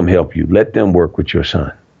 Let them help you. Let them work with your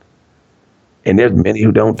son. And there's many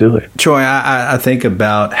who don't do it. Troy, I think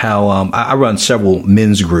about how I run several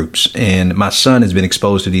men's groups, and my son has been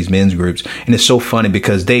exposed to these men's groups. And it's so funny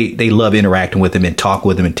because they love interacting with him and talking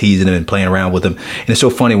with him and teasing him and playing around with him. And it's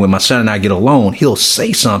so funny when my son and I get alone, he'll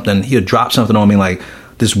say something, he'll drop something on me like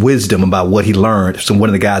this wisdom about what he learned. So one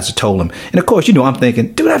of the guys had told him. And of course, I'm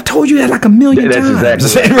thinking, dude, I've told you that like a million times. That's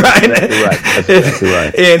exactly right. That's exactly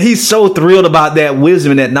right. And he's so thrilled about that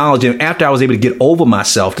wisdom and that knowledge. And after I was able to get over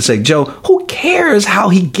myself to say, Joe, who cares how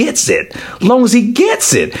he gets it, as long as he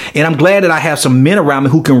gets it? And I'm glad that I have some men around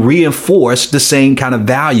me who can reinforce the same kind of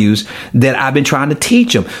values that I've been trying to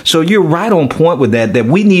teach him. So you're right on point with that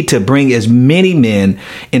we need to bring as many men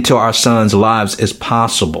into our sons' lives as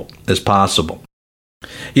possible.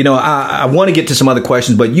 I want to get to some other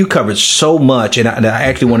questions, but you covered so much, and I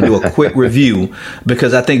actually want to do a quick review,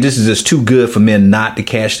 because I think this is just too good for men not to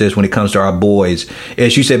catch this when it comes to our boys.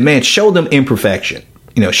 As you said, man, show them imperfection.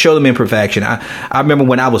 Show them imperfection. I remember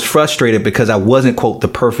when I was frustrated because I wasn't, quote, the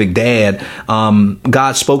perfect dad.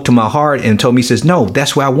 God spoke to my heart and told me, he says, no,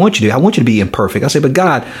 that's what I want you to do. I want you to be imperfect. I said, but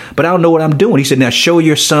God, I don't know what I'm doing. He said, now show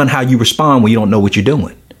your son how you respond when you don't know what you're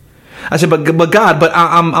doing. I said, but God,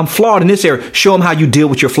 I'm flawed in this area. Show him how you deal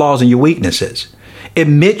with your flaws and your weaknesses.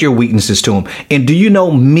 Admit your weaknesses to him. And do you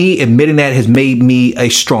know, me admitting that has made me a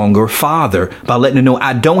stronger father by letting him know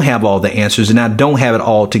I don't have all the answers and I don't have it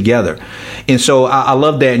all together. And so I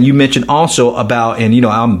love that. And you mentioned also about, and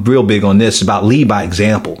I'm real big on this, about lead by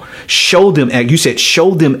example. Show them, you said,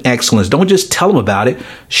 show them excellence. Don't just tell them about it.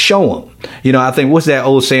 Show them. I think, what's that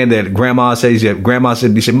old saying that Grandma says? Grandma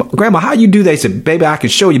said, Grandma, how you do that? He said, baby, I can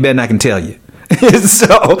show you better than I can tell you.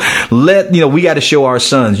 So we got to show our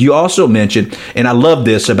sons. You also mentioned, and I love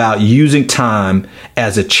this, about using time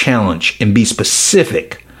as a challenge and be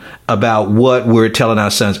specific about what we're telling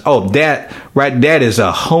our sons. Oh, that is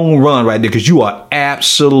a home run right there, because you are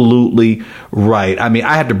absolutely right. I mean,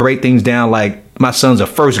 I have to break things down like my son's a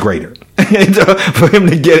first grader for him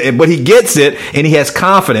to get it, but he gets it and he has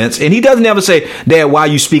confidence, and he doesn't ever say, Dad, why are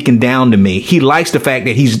you speaking down to me? He likes the fact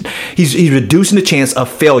that he's reducing the chance of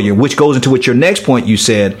failure, which goes into what your next point you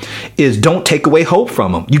said is, don't take away hope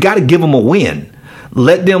from him. You got to give him a win.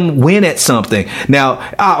 Let them win at something. Now,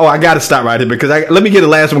 I got to stop right here, because let me get the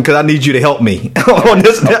last one, because I need you to help me on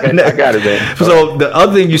this. Okay, I got it, man. So the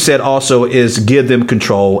other thing you said also is give them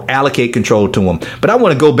control, allocate control to them. But I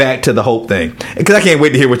want to go back to the hope thing, because I can't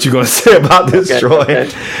wait to hear what you're going to say about this, Troy. Okay.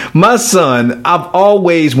 My son, I've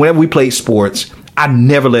always, whenever we played sports, I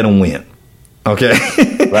never let him win. Okay?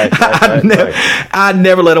 Right. I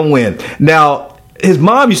never let him win. Now, his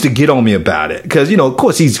mom used to get on me about it because, of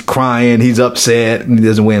course, he's crying, he's upset, and he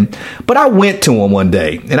doesn't win. But I went to him one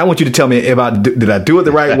day, and I want you to tell me did I do it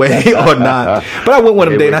the right way or not. But I went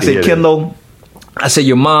one day, and I said, Kendall, I said,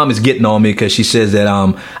 your mom is getting on me because she says that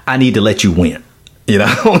I need to let you win,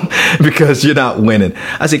 because you're not winning.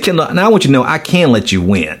 I said, Kendall, now I want you to know I can let you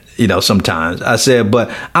win, sometimes. I said,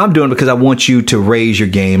 but I'm doing it because I want you to raise your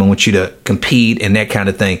game. I want you to compete and that kind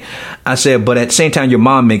of thing. I said, but at the same time, your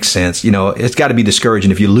mom makes sense. It's got to be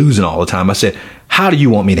discouraging if you're losing all the time. I said, how do you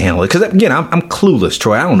want me to handle it? Because, again, I'm clueless,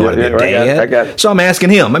 Troy. I don't know how to be a dad. I got it. So I'm asking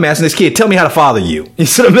him. I'm asking this kid, tell me how to father you. You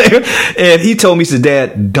see what I'm saying? And he told me, he says,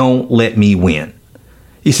 Dad, don't let me win.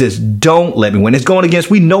 He says, don't let me win. It's going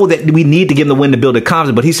against, we know that we need to give him the win to build a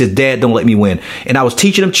confidence, but he says, Dad, don't let me win. And I was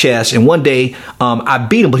teaching him chess, and one day I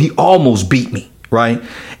beat him, but he almost beat me, right?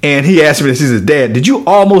 And he asked me this, he says, Dad, did you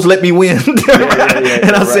almost let me win?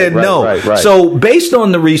 And I said, no. Right. So based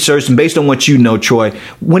on the research and based on what you know, Troy,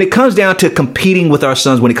 when it comes down to competing with our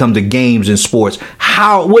sons, when it comes to games and sports,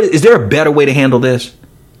 is there a better way to handle this?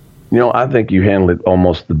 I think you handle it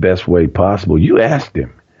almost the best way possible. You asked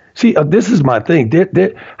him. See, this is my thing.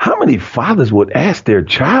 How many fathers would ask their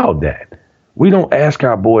child that? We don't ask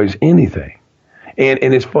our boys anything. And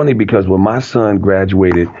it's funny because when my son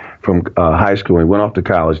graduated from high school and went off to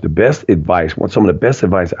college, some of the best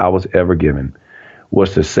advice I was ever given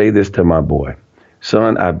was to say this to my boy.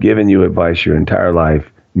 Son, I've given you advice your entire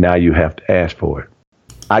life. Now you have to ask for it.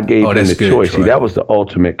 I gave him the choice. Troy. See, that was the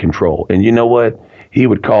ultimate control. And you know what? He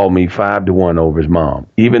would call me 5-1 over his mom,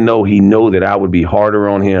 even though he knew that I would be harder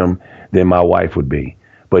on him than my wife would be.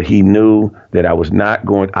 But he knew that I was not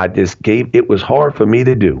going. It was hard for me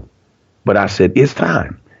to do, but I said, it's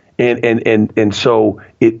time. And so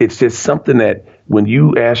it's just something that when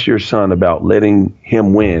you ask your son about letting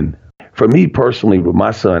him win, for me personally, with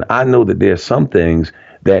my son, I know that there's some things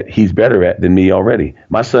that he's better at than me already.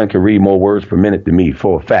 My son can read more words per minute than me,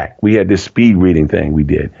 for a fact. We had this speed reading thing we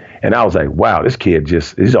did. And I was like, wow, this kid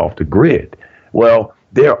just is off the grid. Well,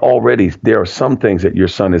 there are some things that your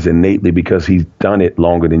son is innately because he's done it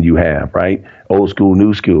longer than you have, right? Old school,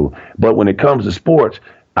 new school. But when it comes to sports,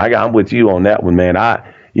 I'm with you on that one, man.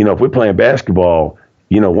 If we're playing basketball,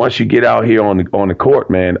 once you get out here on the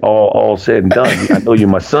court, man, all said and done, I know you're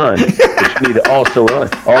my son, but you need to also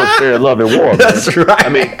share love and war. Man. That's right. I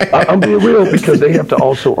mean, I'm being real because they have to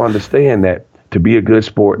also understand that to be a good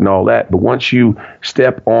sport and all that. But once you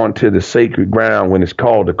step onto the sacred ground when it's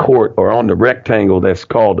called the court or on the rectangle that's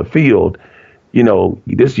called the field,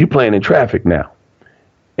 you're playing in traffic now.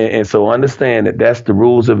 And so understand that that's the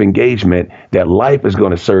rules of engagement that life is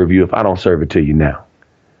going to serve you if I don't serve it to you now.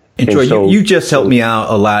 And Troy, you just helped me out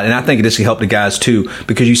a lot, and I think this can help the guys too,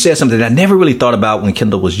 because you said something that I never really thought about when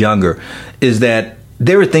Kendall was younger, is that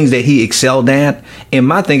there are things that he excelled at, and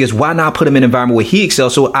my thing is, why not put him in an environment where he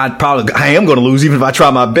excels? So I am going to lose even if I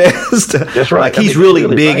try my best. That's right. Like he's really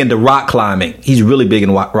big into rock climbing. He's really big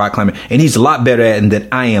into rock climbing, and he's a lot better at it than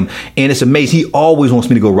I am. And it's amazing. He always wants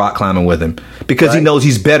me to go rock climbing with him because he knows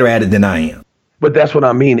he's better at it than I am. But that's what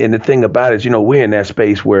I mean. And the thing about it is, we're in that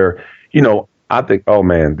space where, I think, oh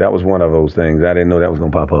man, that was one of those things. I didn't know that was going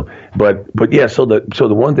to pop up. But yeah, so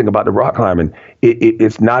the one thing about the rock climbing,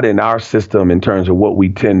 it's not in our system in terms of what we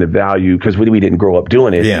tend to value because we didn't grow up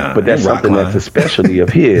doing it. Yeah, but that's something that's a specialty of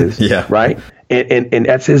his, yeah. Right? And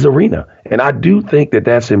that's his arena. And I do think that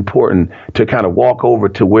that's important to kind of walk over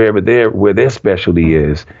to where their specialty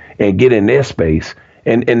is and get in their space.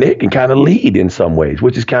 And they can kind of lead in some ways,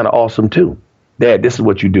 which is kind of awesome too. Dad, this is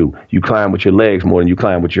what you do. You climb with your legs more than you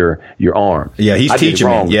climb with your arms. Yeah, he's teaching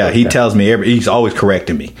me. Yeah, he tells me he's always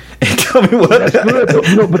correcting me. Tell me what. That's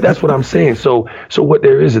good. But that's what I'm saying. So what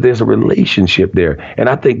there's a relationship there. And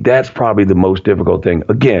I think that's probably the most difficult thing.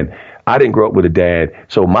 Again, I didn't grow up with a dad.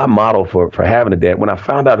 So my model for having a dad, when I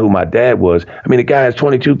found out who my dad was, the guy has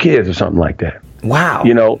 22 kids or something like that.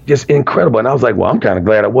 Wow. Just incredible. And I was like, well, I'm kind of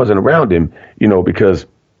glad I wasn't around him, because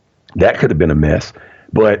that could have been a mess.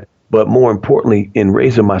 But more importantly, in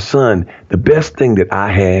raising my son, the best thing that I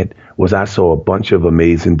had was I saw a bunch of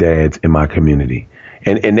amazing dads in my community.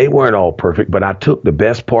 And they weren't all perfect, but I took the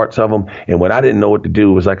best parts of them. And when I didn't know what to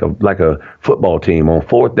do, it was like a football team on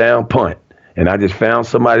fourth down, punt. And I just found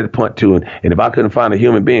somebody to punt to. And if I couldn't find a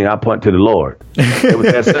human being, I punt to the Lord. It was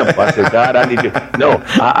that simple. I said, God, I need you. No,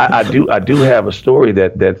 I do have a story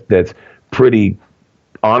that's pretty,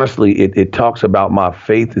 honestly, it talks about my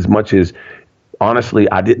faith as much as, honestly,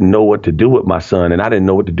 I didn't know what to do with my son, and I didn't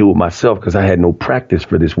know what to do with myself because I had no practice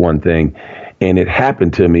for this one thing. And it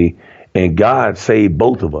happened to me, and God saved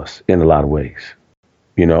both of us in a lot of ways,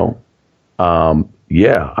 Yeah,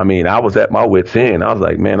 I was at my wit's end. I was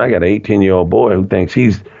like, man, I got an 18-year-old boy who thinks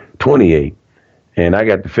he's 28, and I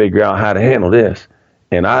got to figure out how to handle this.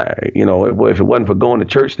 And if it wasn't for going to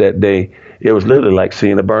church that day, it was literally like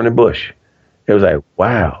seeing a burning bush. It was like,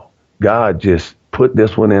 wow, God just put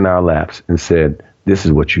this one in our laps and said, this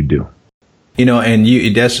is what you do. You know,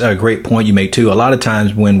 and that's a great point you make, too. A lot of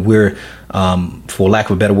times when we're, for lack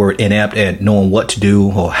of a better word, inept at knowing what to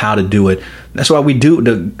do or how to do it, that's why we do.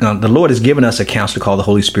 The Lord has given us a counselor called the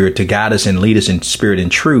Holy Spirit to guide us and lead us in spirit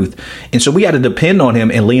and truth. And so we got to depend on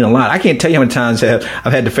him and lean a lot. I can't tell you how many times I've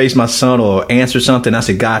had to face my son or answer something. I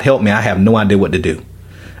said, God, help me. I have no idea what to do.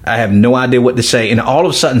 I have no idea what to say. And all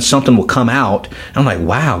of a sudden something will come out. And I'm like,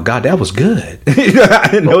 wow, God, that was good. I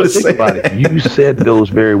didn't know to say that. You said those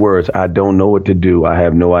very words. I don't know what to do. I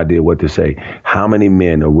have no idea what to say. How many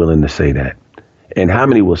men are willing to say that? And how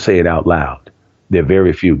many will say it out loud? They're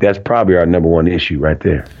very few. That's probably our number one issue right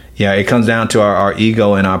there. Yeah, it comes down to our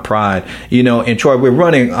ego and our pride. You know, and Troy, we're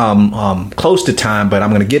running close to time, but I'm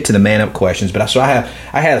going to get to the man up questions. But I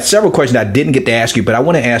had several questions I didn't get to ask you, but I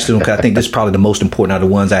want to ask them because I think this is probably the most important of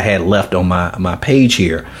the ones I had left on my page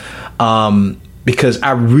here. Because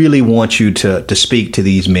I really want you to speak to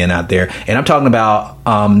these men out there. And I'm talking about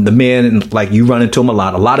the men, like you run into them a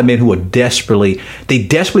lot of men who are desperately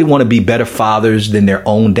want to be better fathers than their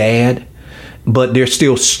own dad, but they're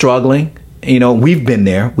still struggling. You know, we've been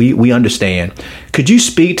there. We understand. Could you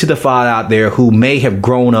speak to the father out there who may have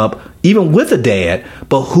grown up even with a dad,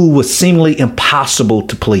 but who was seemingly impossible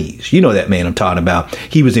to please? You know that man I'm talking about.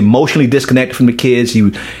 He was emotionally disconnected from the kids. He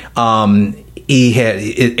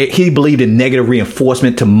believed in negative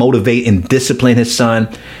reinforcement to motivate and discipline his son.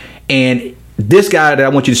 And this guy that I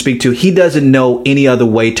want you to speak to, he doesn't know any other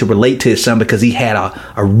way to relate to his son because he had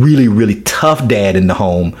a really, really tough dad in the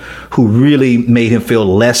home who really made him feel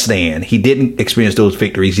less than. He didn't experience those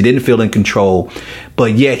victories. He didn't feel in control,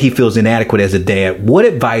 but yet he feels inadequate as a dad. What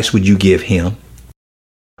advice would you give him?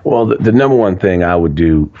 Well, the number one thing I would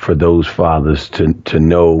do for those fathers to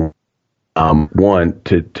know, one,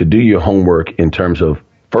 to do your homework in terms of,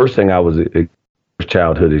 first thing I was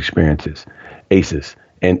childhood experiences, ACEs.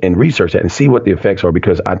 And research that and see what the effects are,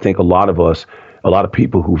 because I think a lot of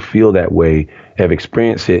people who feel that way have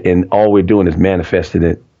experienced it, and all we're doing is manifesting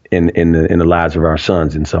it in the lives of our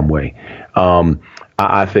sons in some way.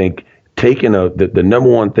 I think taking the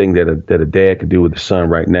number one thing that a dad could do with the son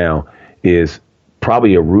right now is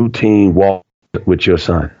probably a routine walk with your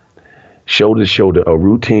son, shoulder to shoulder, a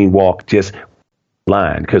routine walk, just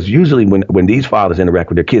line. Because usually when these fathers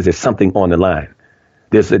interact with their kids, there's something on the line.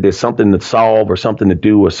 There's something to solve or something to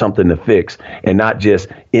do or something to fix, and not just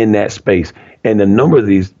in that space. And a number of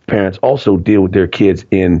these parents also deal with their kids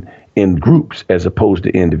in groups as opposed to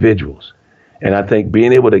individuals. And I think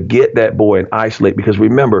being able to get that boy and isolate, because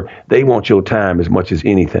remember, they want your time as much as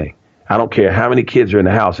anything. I don't care how many kids are in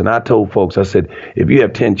the house. And I told folks, I said, if you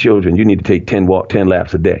have 10 children, you need to take 10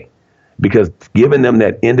 laps a day. Because giving them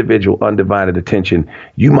that individual undivided attention,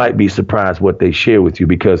 you might be surprised what they share with you,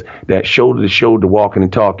 because that shoulder to shoulder walking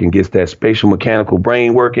and talking gets that spatial mechanical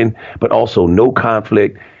brain working, but also no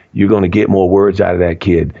conflict. You're going to get more words out of that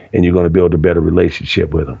kid, and you're going to build a better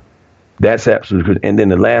relationship with them. That's absolutely good. And then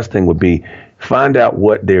the last thing would be find out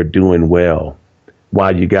what they're doing well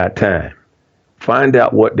while you got time. Find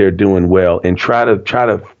out what they're doing well and try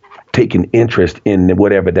to take an interest in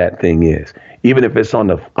whatever that thing is, even if it's on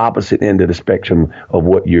the opposite end of the spectrum of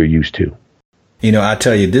what you're used to. You know, I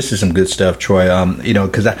tell you, this is some good stuff, Troy. You know,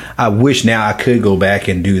 because I wish now I could go back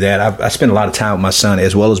and do that. I spend a lot of time with my son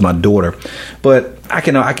as well as my daughter, but I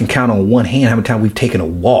can count on one hand how many times we've taken a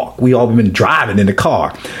walk. We all been driving in the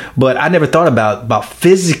car, but I never thought about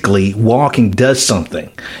physically walking does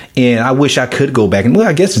something. And I wish I could go back. And well,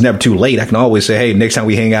 I guess it's never too late. I can always say, hey, next time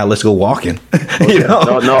we hang out, let's go walking. You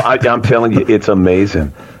know? No, I'm telling you, it's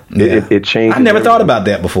amazing. Yeah. It changes. I never thought about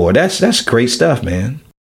that before. That's great stuff, man.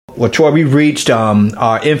 Well, Troy, we've reached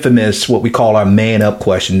our infamous, what we call our man up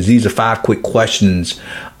questions. These are 5 quick questions,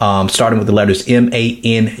 starting with the letters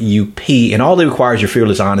MANUP. And all they require is your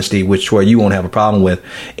fearless honesty, which, Troy, you won't have a problem with.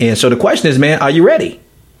 And so the question is, man, are you ready?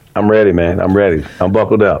 I'm ready, man. I'm ready. I'm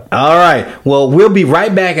buckled up. All right. Well, we'll be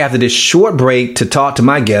right back after this short break to talk to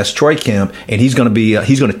my guest, Troy Kemp, and he's going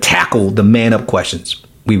to tackle the man up questions.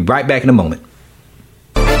 We'll be right back in a moment.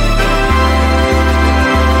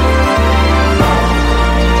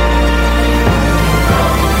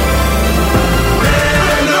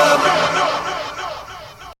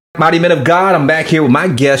 Mighty Men of God, I'm back here with my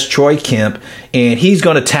guest, Troy Kemp, and he's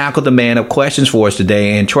going to tackle the man up questions for us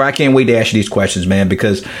today. And Troy, I can't wait to ask you these questions, man,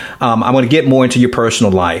 because I'm going to get more into your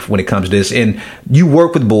personal life when it comes to this. And you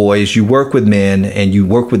work with boys, you work with men, and you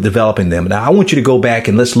work with developing them. Now, I want you to go back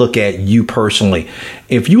and let's look at you personally.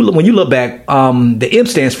 When you look back, the M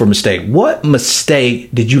stands for mistake. What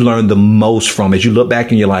mistake did you learn the most from as you look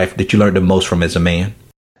back in your life that you learned the most from as a man?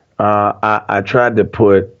 I tried to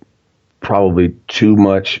put probably too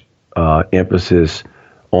much emphasis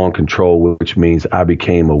on control, which means I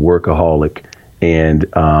became a workaholic. And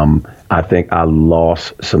I think I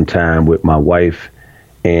lost some time with my wife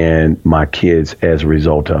and my kids as a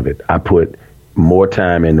result of it. I put more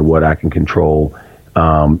time into what I can control.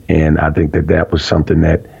 And I think that was something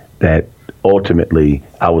that ultimately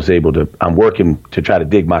I was able to, I'm working to try to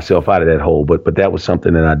dig myself out of that hole. But that was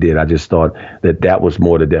something that I did. I just thought that was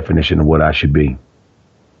more the definition of what I should be.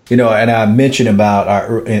 You know, and I mentioned about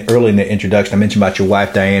early in the introduction, I mentioned about your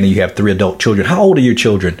wife, Diana. You have 3 adult children. How old are your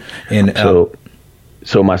children? And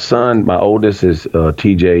So my son, my oldest is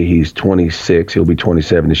TJ. He's 26. He'll be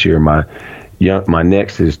 27 this year. My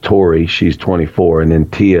next is Tori. She's 24, and then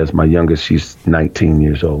Tia is my youngest. She's 19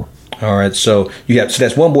 years old. All right. So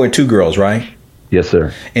that's 1 boy and 2 girls, right? Yes,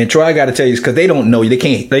 sir. And Troy, I got to tell you, because they don't know you,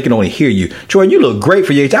 they can only hear you. Troy, you look great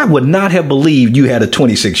for your age. I would not have believed you had a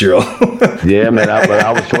 26-year-old. Yeah, man.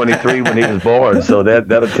 I was 23 when he was born, so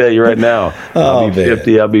that'll tell you right now.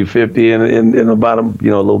 I'll be 50 in about a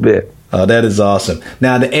little bit. That is awesome.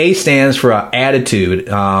 Now, the A stands for attitude.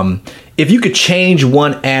 If you could change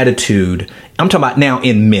one attitude, I'm talking about now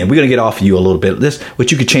in men. We're going to get off of you a little bit.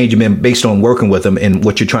 What you could change in men based on working with them, and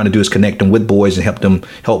what you're trying to do is connect them with boys and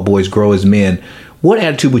help boys grow as men. What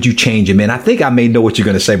attitude would you change in men? I think I may know what you're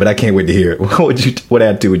going to say, but I can't wait to hear it. What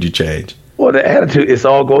attitude would you change? Well, the attitude is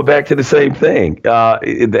all going back to the same thing.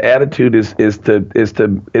 The attitude is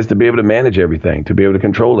to be able to manage everything, to be able to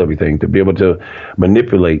control everything, to be able to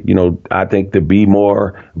manipulate. I think to be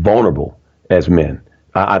more vulnerable as men.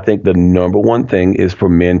 I think the number one thing is for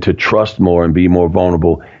men to trust more and be more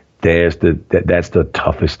vulnerable. That's the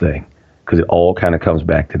toughest thing, because it all kind of comes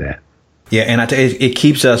back to that. Yeah, and I tell you, it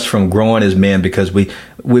keeps us from growing as men, because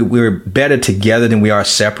we're better together than we are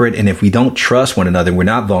separate. And if we don't trust one another, we're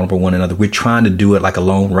not vulnerable to one another, we're trying to do it like a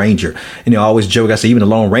Lone Ranger. And I always joke, I say, even the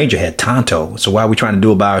Lone Ranger had Tonto. So why are we trying to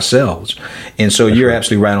do it by ourselves? And so you're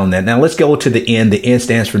absolutely right on that. Now let's go to the N. The N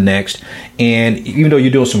stands for next. And even though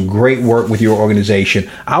you're doing some great work with your organization,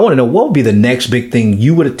 I want to know, what would be the next big thing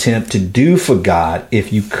you would attempt to do for God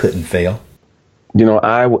if you couldn't fail?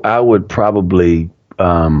 I would probably...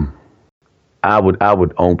 I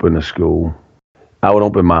would open a school. I would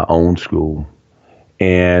open my own school,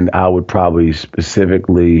 and I would probably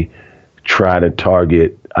specifically try to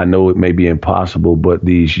target, I know it may be impossible, but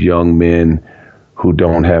these young men who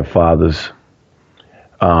don't have fathers.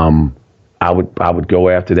 I would go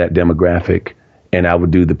after that demographic, and I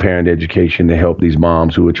would do the parent education to help these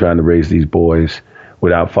moms who are trying to raise these boys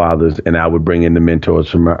without fathers, and I would bring in the mentors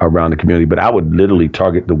from around the community. But I would literally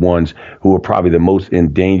target the ones who are probably the most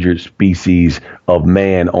endangered species of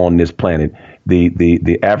man on this planet,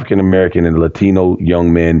 the African American and Latino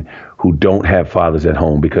young men who don't have fathers at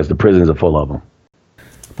home, because the prisons are full of them.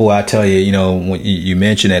 Boy, I tell you, when you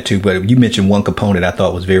mentioned that too, but you mentioned one component I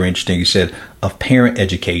thought was very interesting. You said of parent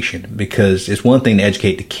education, because it's one thing to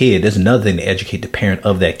educate the kid. There's another thing to educate the parent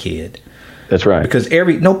of that kid. That's right. Because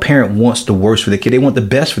no parent wants the worst for their kid. They want the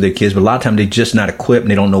best for their kids, but a lot of times they're just not equipped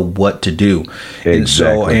and they don't know what to do.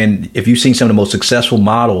 Exactly. And if you've seen some of the most successful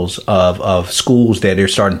models of schools that they're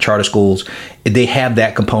starting, charter schools, they have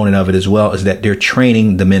that component of it as well, is that they're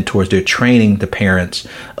training the mentors, they're training the parents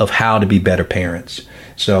of how to be better parents.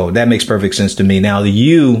 So that makes perfect sense to me. Now, the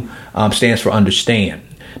U stands for understand.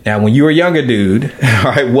 Now, when you were a younger dude,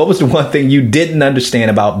 all right, what was the one thing you didn't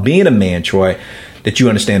understand about being a man, Troy, that you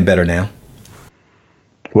understand better now?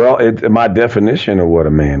 Well, my definition of what a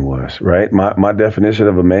man was, right? My definition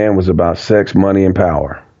of a man was about sex, money, and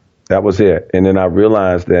power. That was it. And then I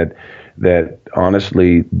realized that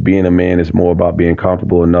honestly, being a man is more about being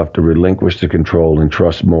comfortable enough to relinquish the control and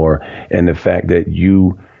trust more. And the fact that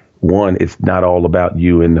it's not all about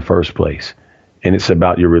you in the first place, and it's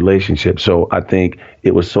about your relationship. So I think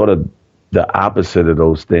it was sort of the opposite of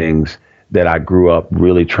those things that I grew up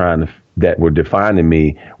really that were defining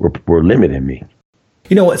me, were limiting me.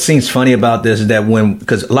 You know what seems funny about this is that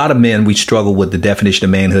because a lot of men, we struggle with the definition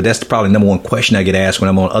of manhood. That's probably the number one question I get asked when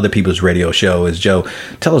I'm on other people's radio show is, Joe,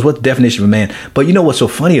 tell us what the definition of a man. But you know what's so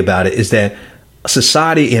funny about it is that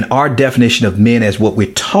society and our definition of men as what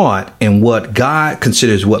we're taught and what God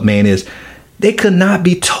considers what man is, they could not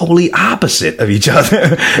be totally opposite of each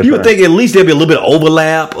other. You would think at least there'd be a little bit of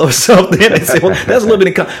overlap or something. And say, well, that's a little bit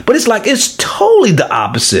in common. But it's totally the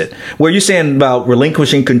opposite. Where you're saying about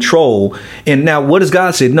relinquishing control. And now what does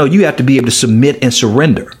God say? No, you have to be able to submit and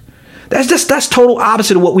surrender. That's total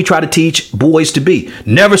opposite of what we try to teach boys to be.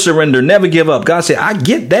 Never surrender, never give up. God said, I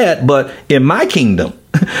get that, but in my kingdom,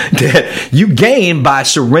 that you gain by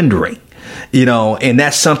surrendering. and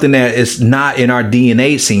that's something that is not in our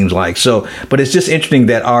DNA, it seems like. So, but it's just interesting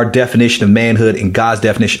that our definition of manhood and God's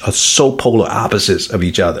definition are so polar opposites of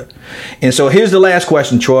each other. And so here's the last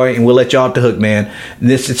question, Troy, and we'll let you off the hook, man.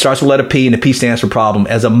 It starts with letter P, and the P stands for problem.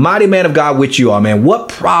 As a mighty man of God, which you are, man, what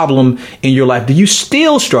problem in your life do you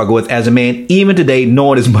still struggle with as a man, even today,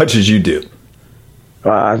 knowing as much as you do?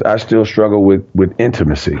 I still struggle with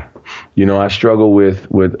intimacy. I struggle with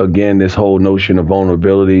again, this whole notion of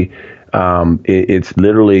vulnerability. It's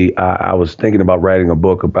literally, I was thinking about writing a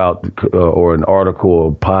book about, or an article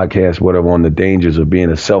or podcast, whatever, on the dangers of being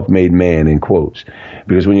a self-made man, in quotes.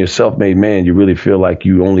 Because when you're a self-made man, you really feel like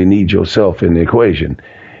you only need yourself in the equation.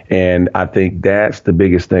 And I think that's the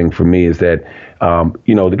biggest thing for me, is that,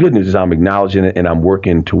 the good news is I'm acknowledging it and I'm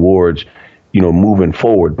working towards, moving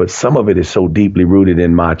forward. But some of it is so deeply rooted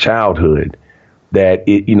in my childhood that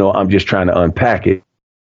I'm just trying to unpack it.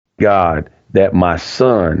 God, that my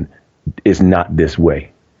son is not this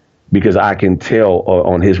way, because I can tell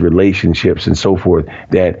on his relationships and so forth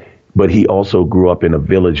but he also grew up in a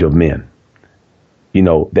village of men,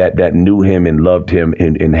 that knew him and loved him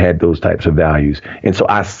and had those types of values. And so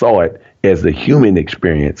I saw it as the human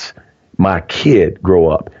experience, my kid grow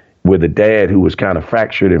up with a dad who was kind of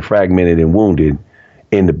fractured and fragmented and wounded,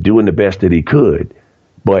 and doing the best that he could,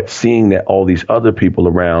 but seeing that all these other people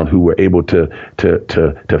around who were able to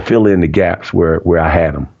fill in the gaps where I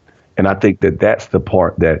had them. And I think that's the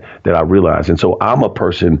part that I realized. And so I'm a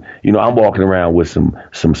person, I'm walking around with some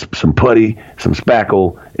putty, some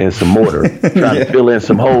spackle, and some mortar, trying to fill in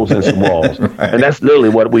some holes in some walls. Right. And that's literally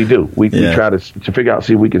what we do. We try to figure out,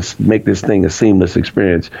 see if we can make this thing a seamless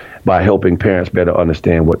experience by helping parents better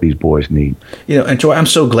understand what these boys need. And Troy, I'm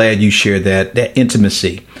so glad you shared that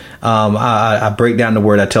intimacy. I break down the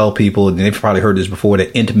word. I tell people, and they've probably heard this before,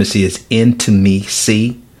 that intimacy is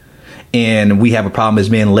intimacy. And we have a problem as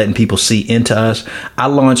men letting people see into us. I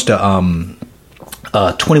launched a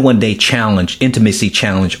 21-day challenge, intimacy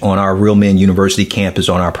challenge, on our Real Men University campus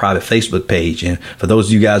on our private Facebook page. And for those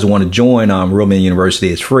of you guys who want to join Real Men University,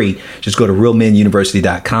 it's free. Just go to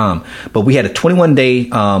realmenuniversity.com. But we had a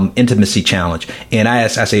 21-day intimacy challenge. And I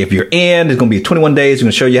say, if you're in, it's going to be 21 days. We're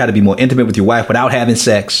going to show you how to be more intimate with your wife without having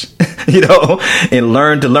sex, and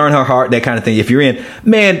learn her heart, that kind of thing. If you're in,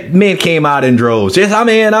 men came out in droves. Yes, I'm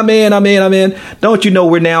in. Don't you know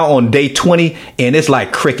we're now on day 20 and it's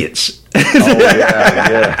like crickets. Because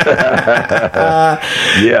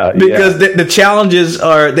the challenges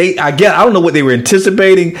are, I don't know what they were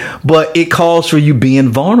anticipating, but it calls for you being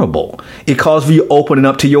vulnerable. It calls for you opening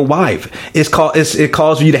up to your wife. It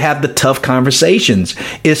calls for you to have the tough conversations.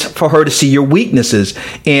 It's for her to see your weaknesses.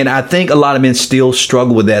 And I think a lot of men still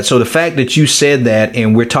struggle with that. So the fact that you said that,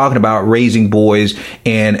 and we're talking about raising boys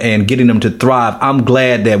and getting them to thrive, I'm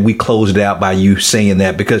glad that we closed it out by you saying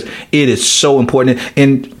that, because it is so important.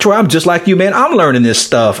 And Troy, I'm just like you, man. I'm learning this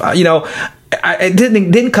stuff. It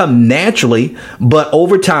didn't come naturally, but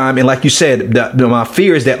over time, and like you said, my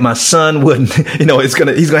fear is that my son wouldn't, he's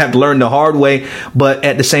gonna have to learn the hard way. But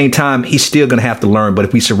at the same time, he's still gonna have to learn. But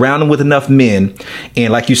if we surround him with enough men,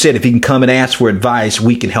 and like you said, if he can come and ask for advice,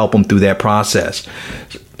 we can help him through that process.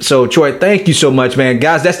 So, Troy, thank you so much, man.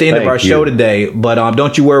 Guys, that's the end of our show today. But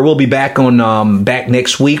don't you worry, we'll be back back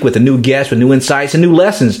next week with a new guest, with new insights and new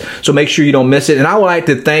lessons. So make sure you don't miss it. And I would like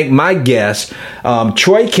to thank my guest,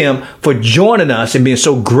 Troy Kim, for joining us and being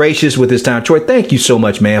so gracious with his time. Troy, thank you so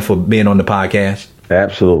much, man, for being on the podcast.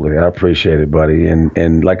 Absolutely. I appreciate it, buddy.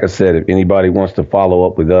 And like I said, if anybody wants to follow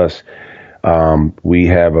up with us, we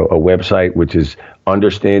have a website, which is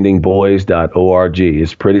understandingboys.org.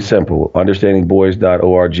 It's pretty simple,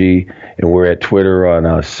 understandingboys.org. And we're at Twitter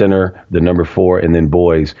on center, the number 4, and then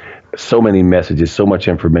boys. So many messages, so much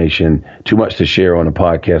information, too much to share on a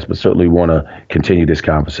podcast, but certainly want to continue this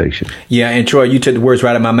conversation. Yeah, and Troy, you took the words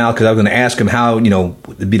right out of my mouth, because I was going to ask him how,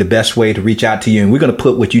 would be the best way to reach out to you. And we're going to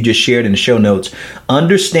put what you just shared in the show notes,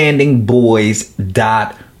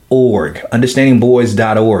 understandingboys.org.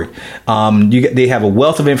 understandingboys.org. They have a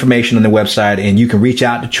wealth of information on their website, and you can reach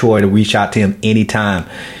out to Troy, to reach out to him anytime.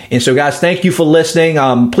 And so, guys, thank you for listening.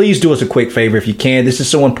 Please do us a quick favor if you can. This is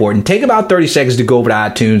so important. Take about 30 seconds to go over to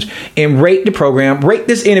iTunes and rate the program, rate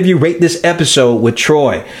this interview, rate this episode with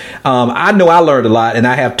Troy. I know I learned a lot, and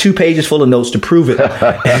I have 2 pages full of notes to prove it.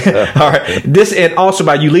 All right. And also,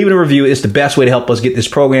 by you leaving a review, it's the best way to help us get this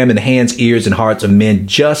program in the hands, ears, and hearts of men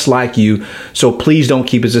just like you. So please don't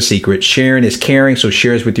keep it a secret. Sharing is caring, so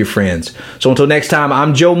share us with your friends. So until next time,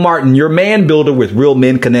 I'm Joe Martin, your man builder with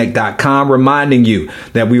RealMenConnect.com, reminding you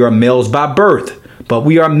that we are males by birth, but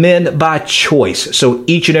we are men by choice. So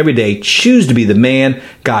each and every day, choose to be the man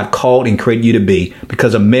God called and created you to be,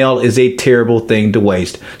 because a male is a terrible thing to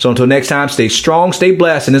waste. So until next time, stay strong, stay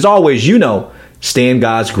blessed, and as always, stay in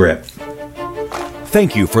God's grip.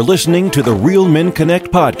 Thank you for listening to the Real Men Connect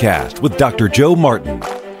podcast with Dr. Joe Martin.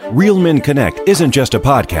 Real Men Connect isn't just a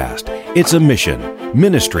podcast. It's a mission,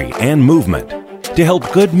 ministry, and movement to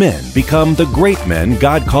help good men become the great men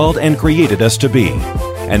God called and created us to be.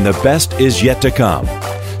 And the best is yet to come.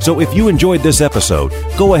 So if you enjoyed this episode,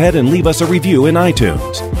 go ahead and leave us a review in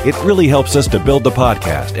iTunes. It really helps us to build the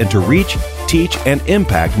podcast and to reach, teach, and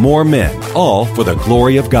impact more men, all for the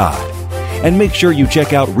glory of God. And make sure you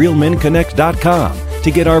check out realmenconnect.com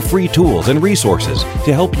to get our free tools and resources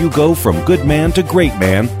to help you go from good man to great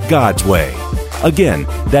man God's way. Again,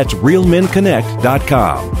 that's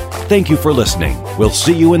realmenconnect.com. Thank you for listening. We'll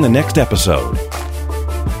see you in the next episode.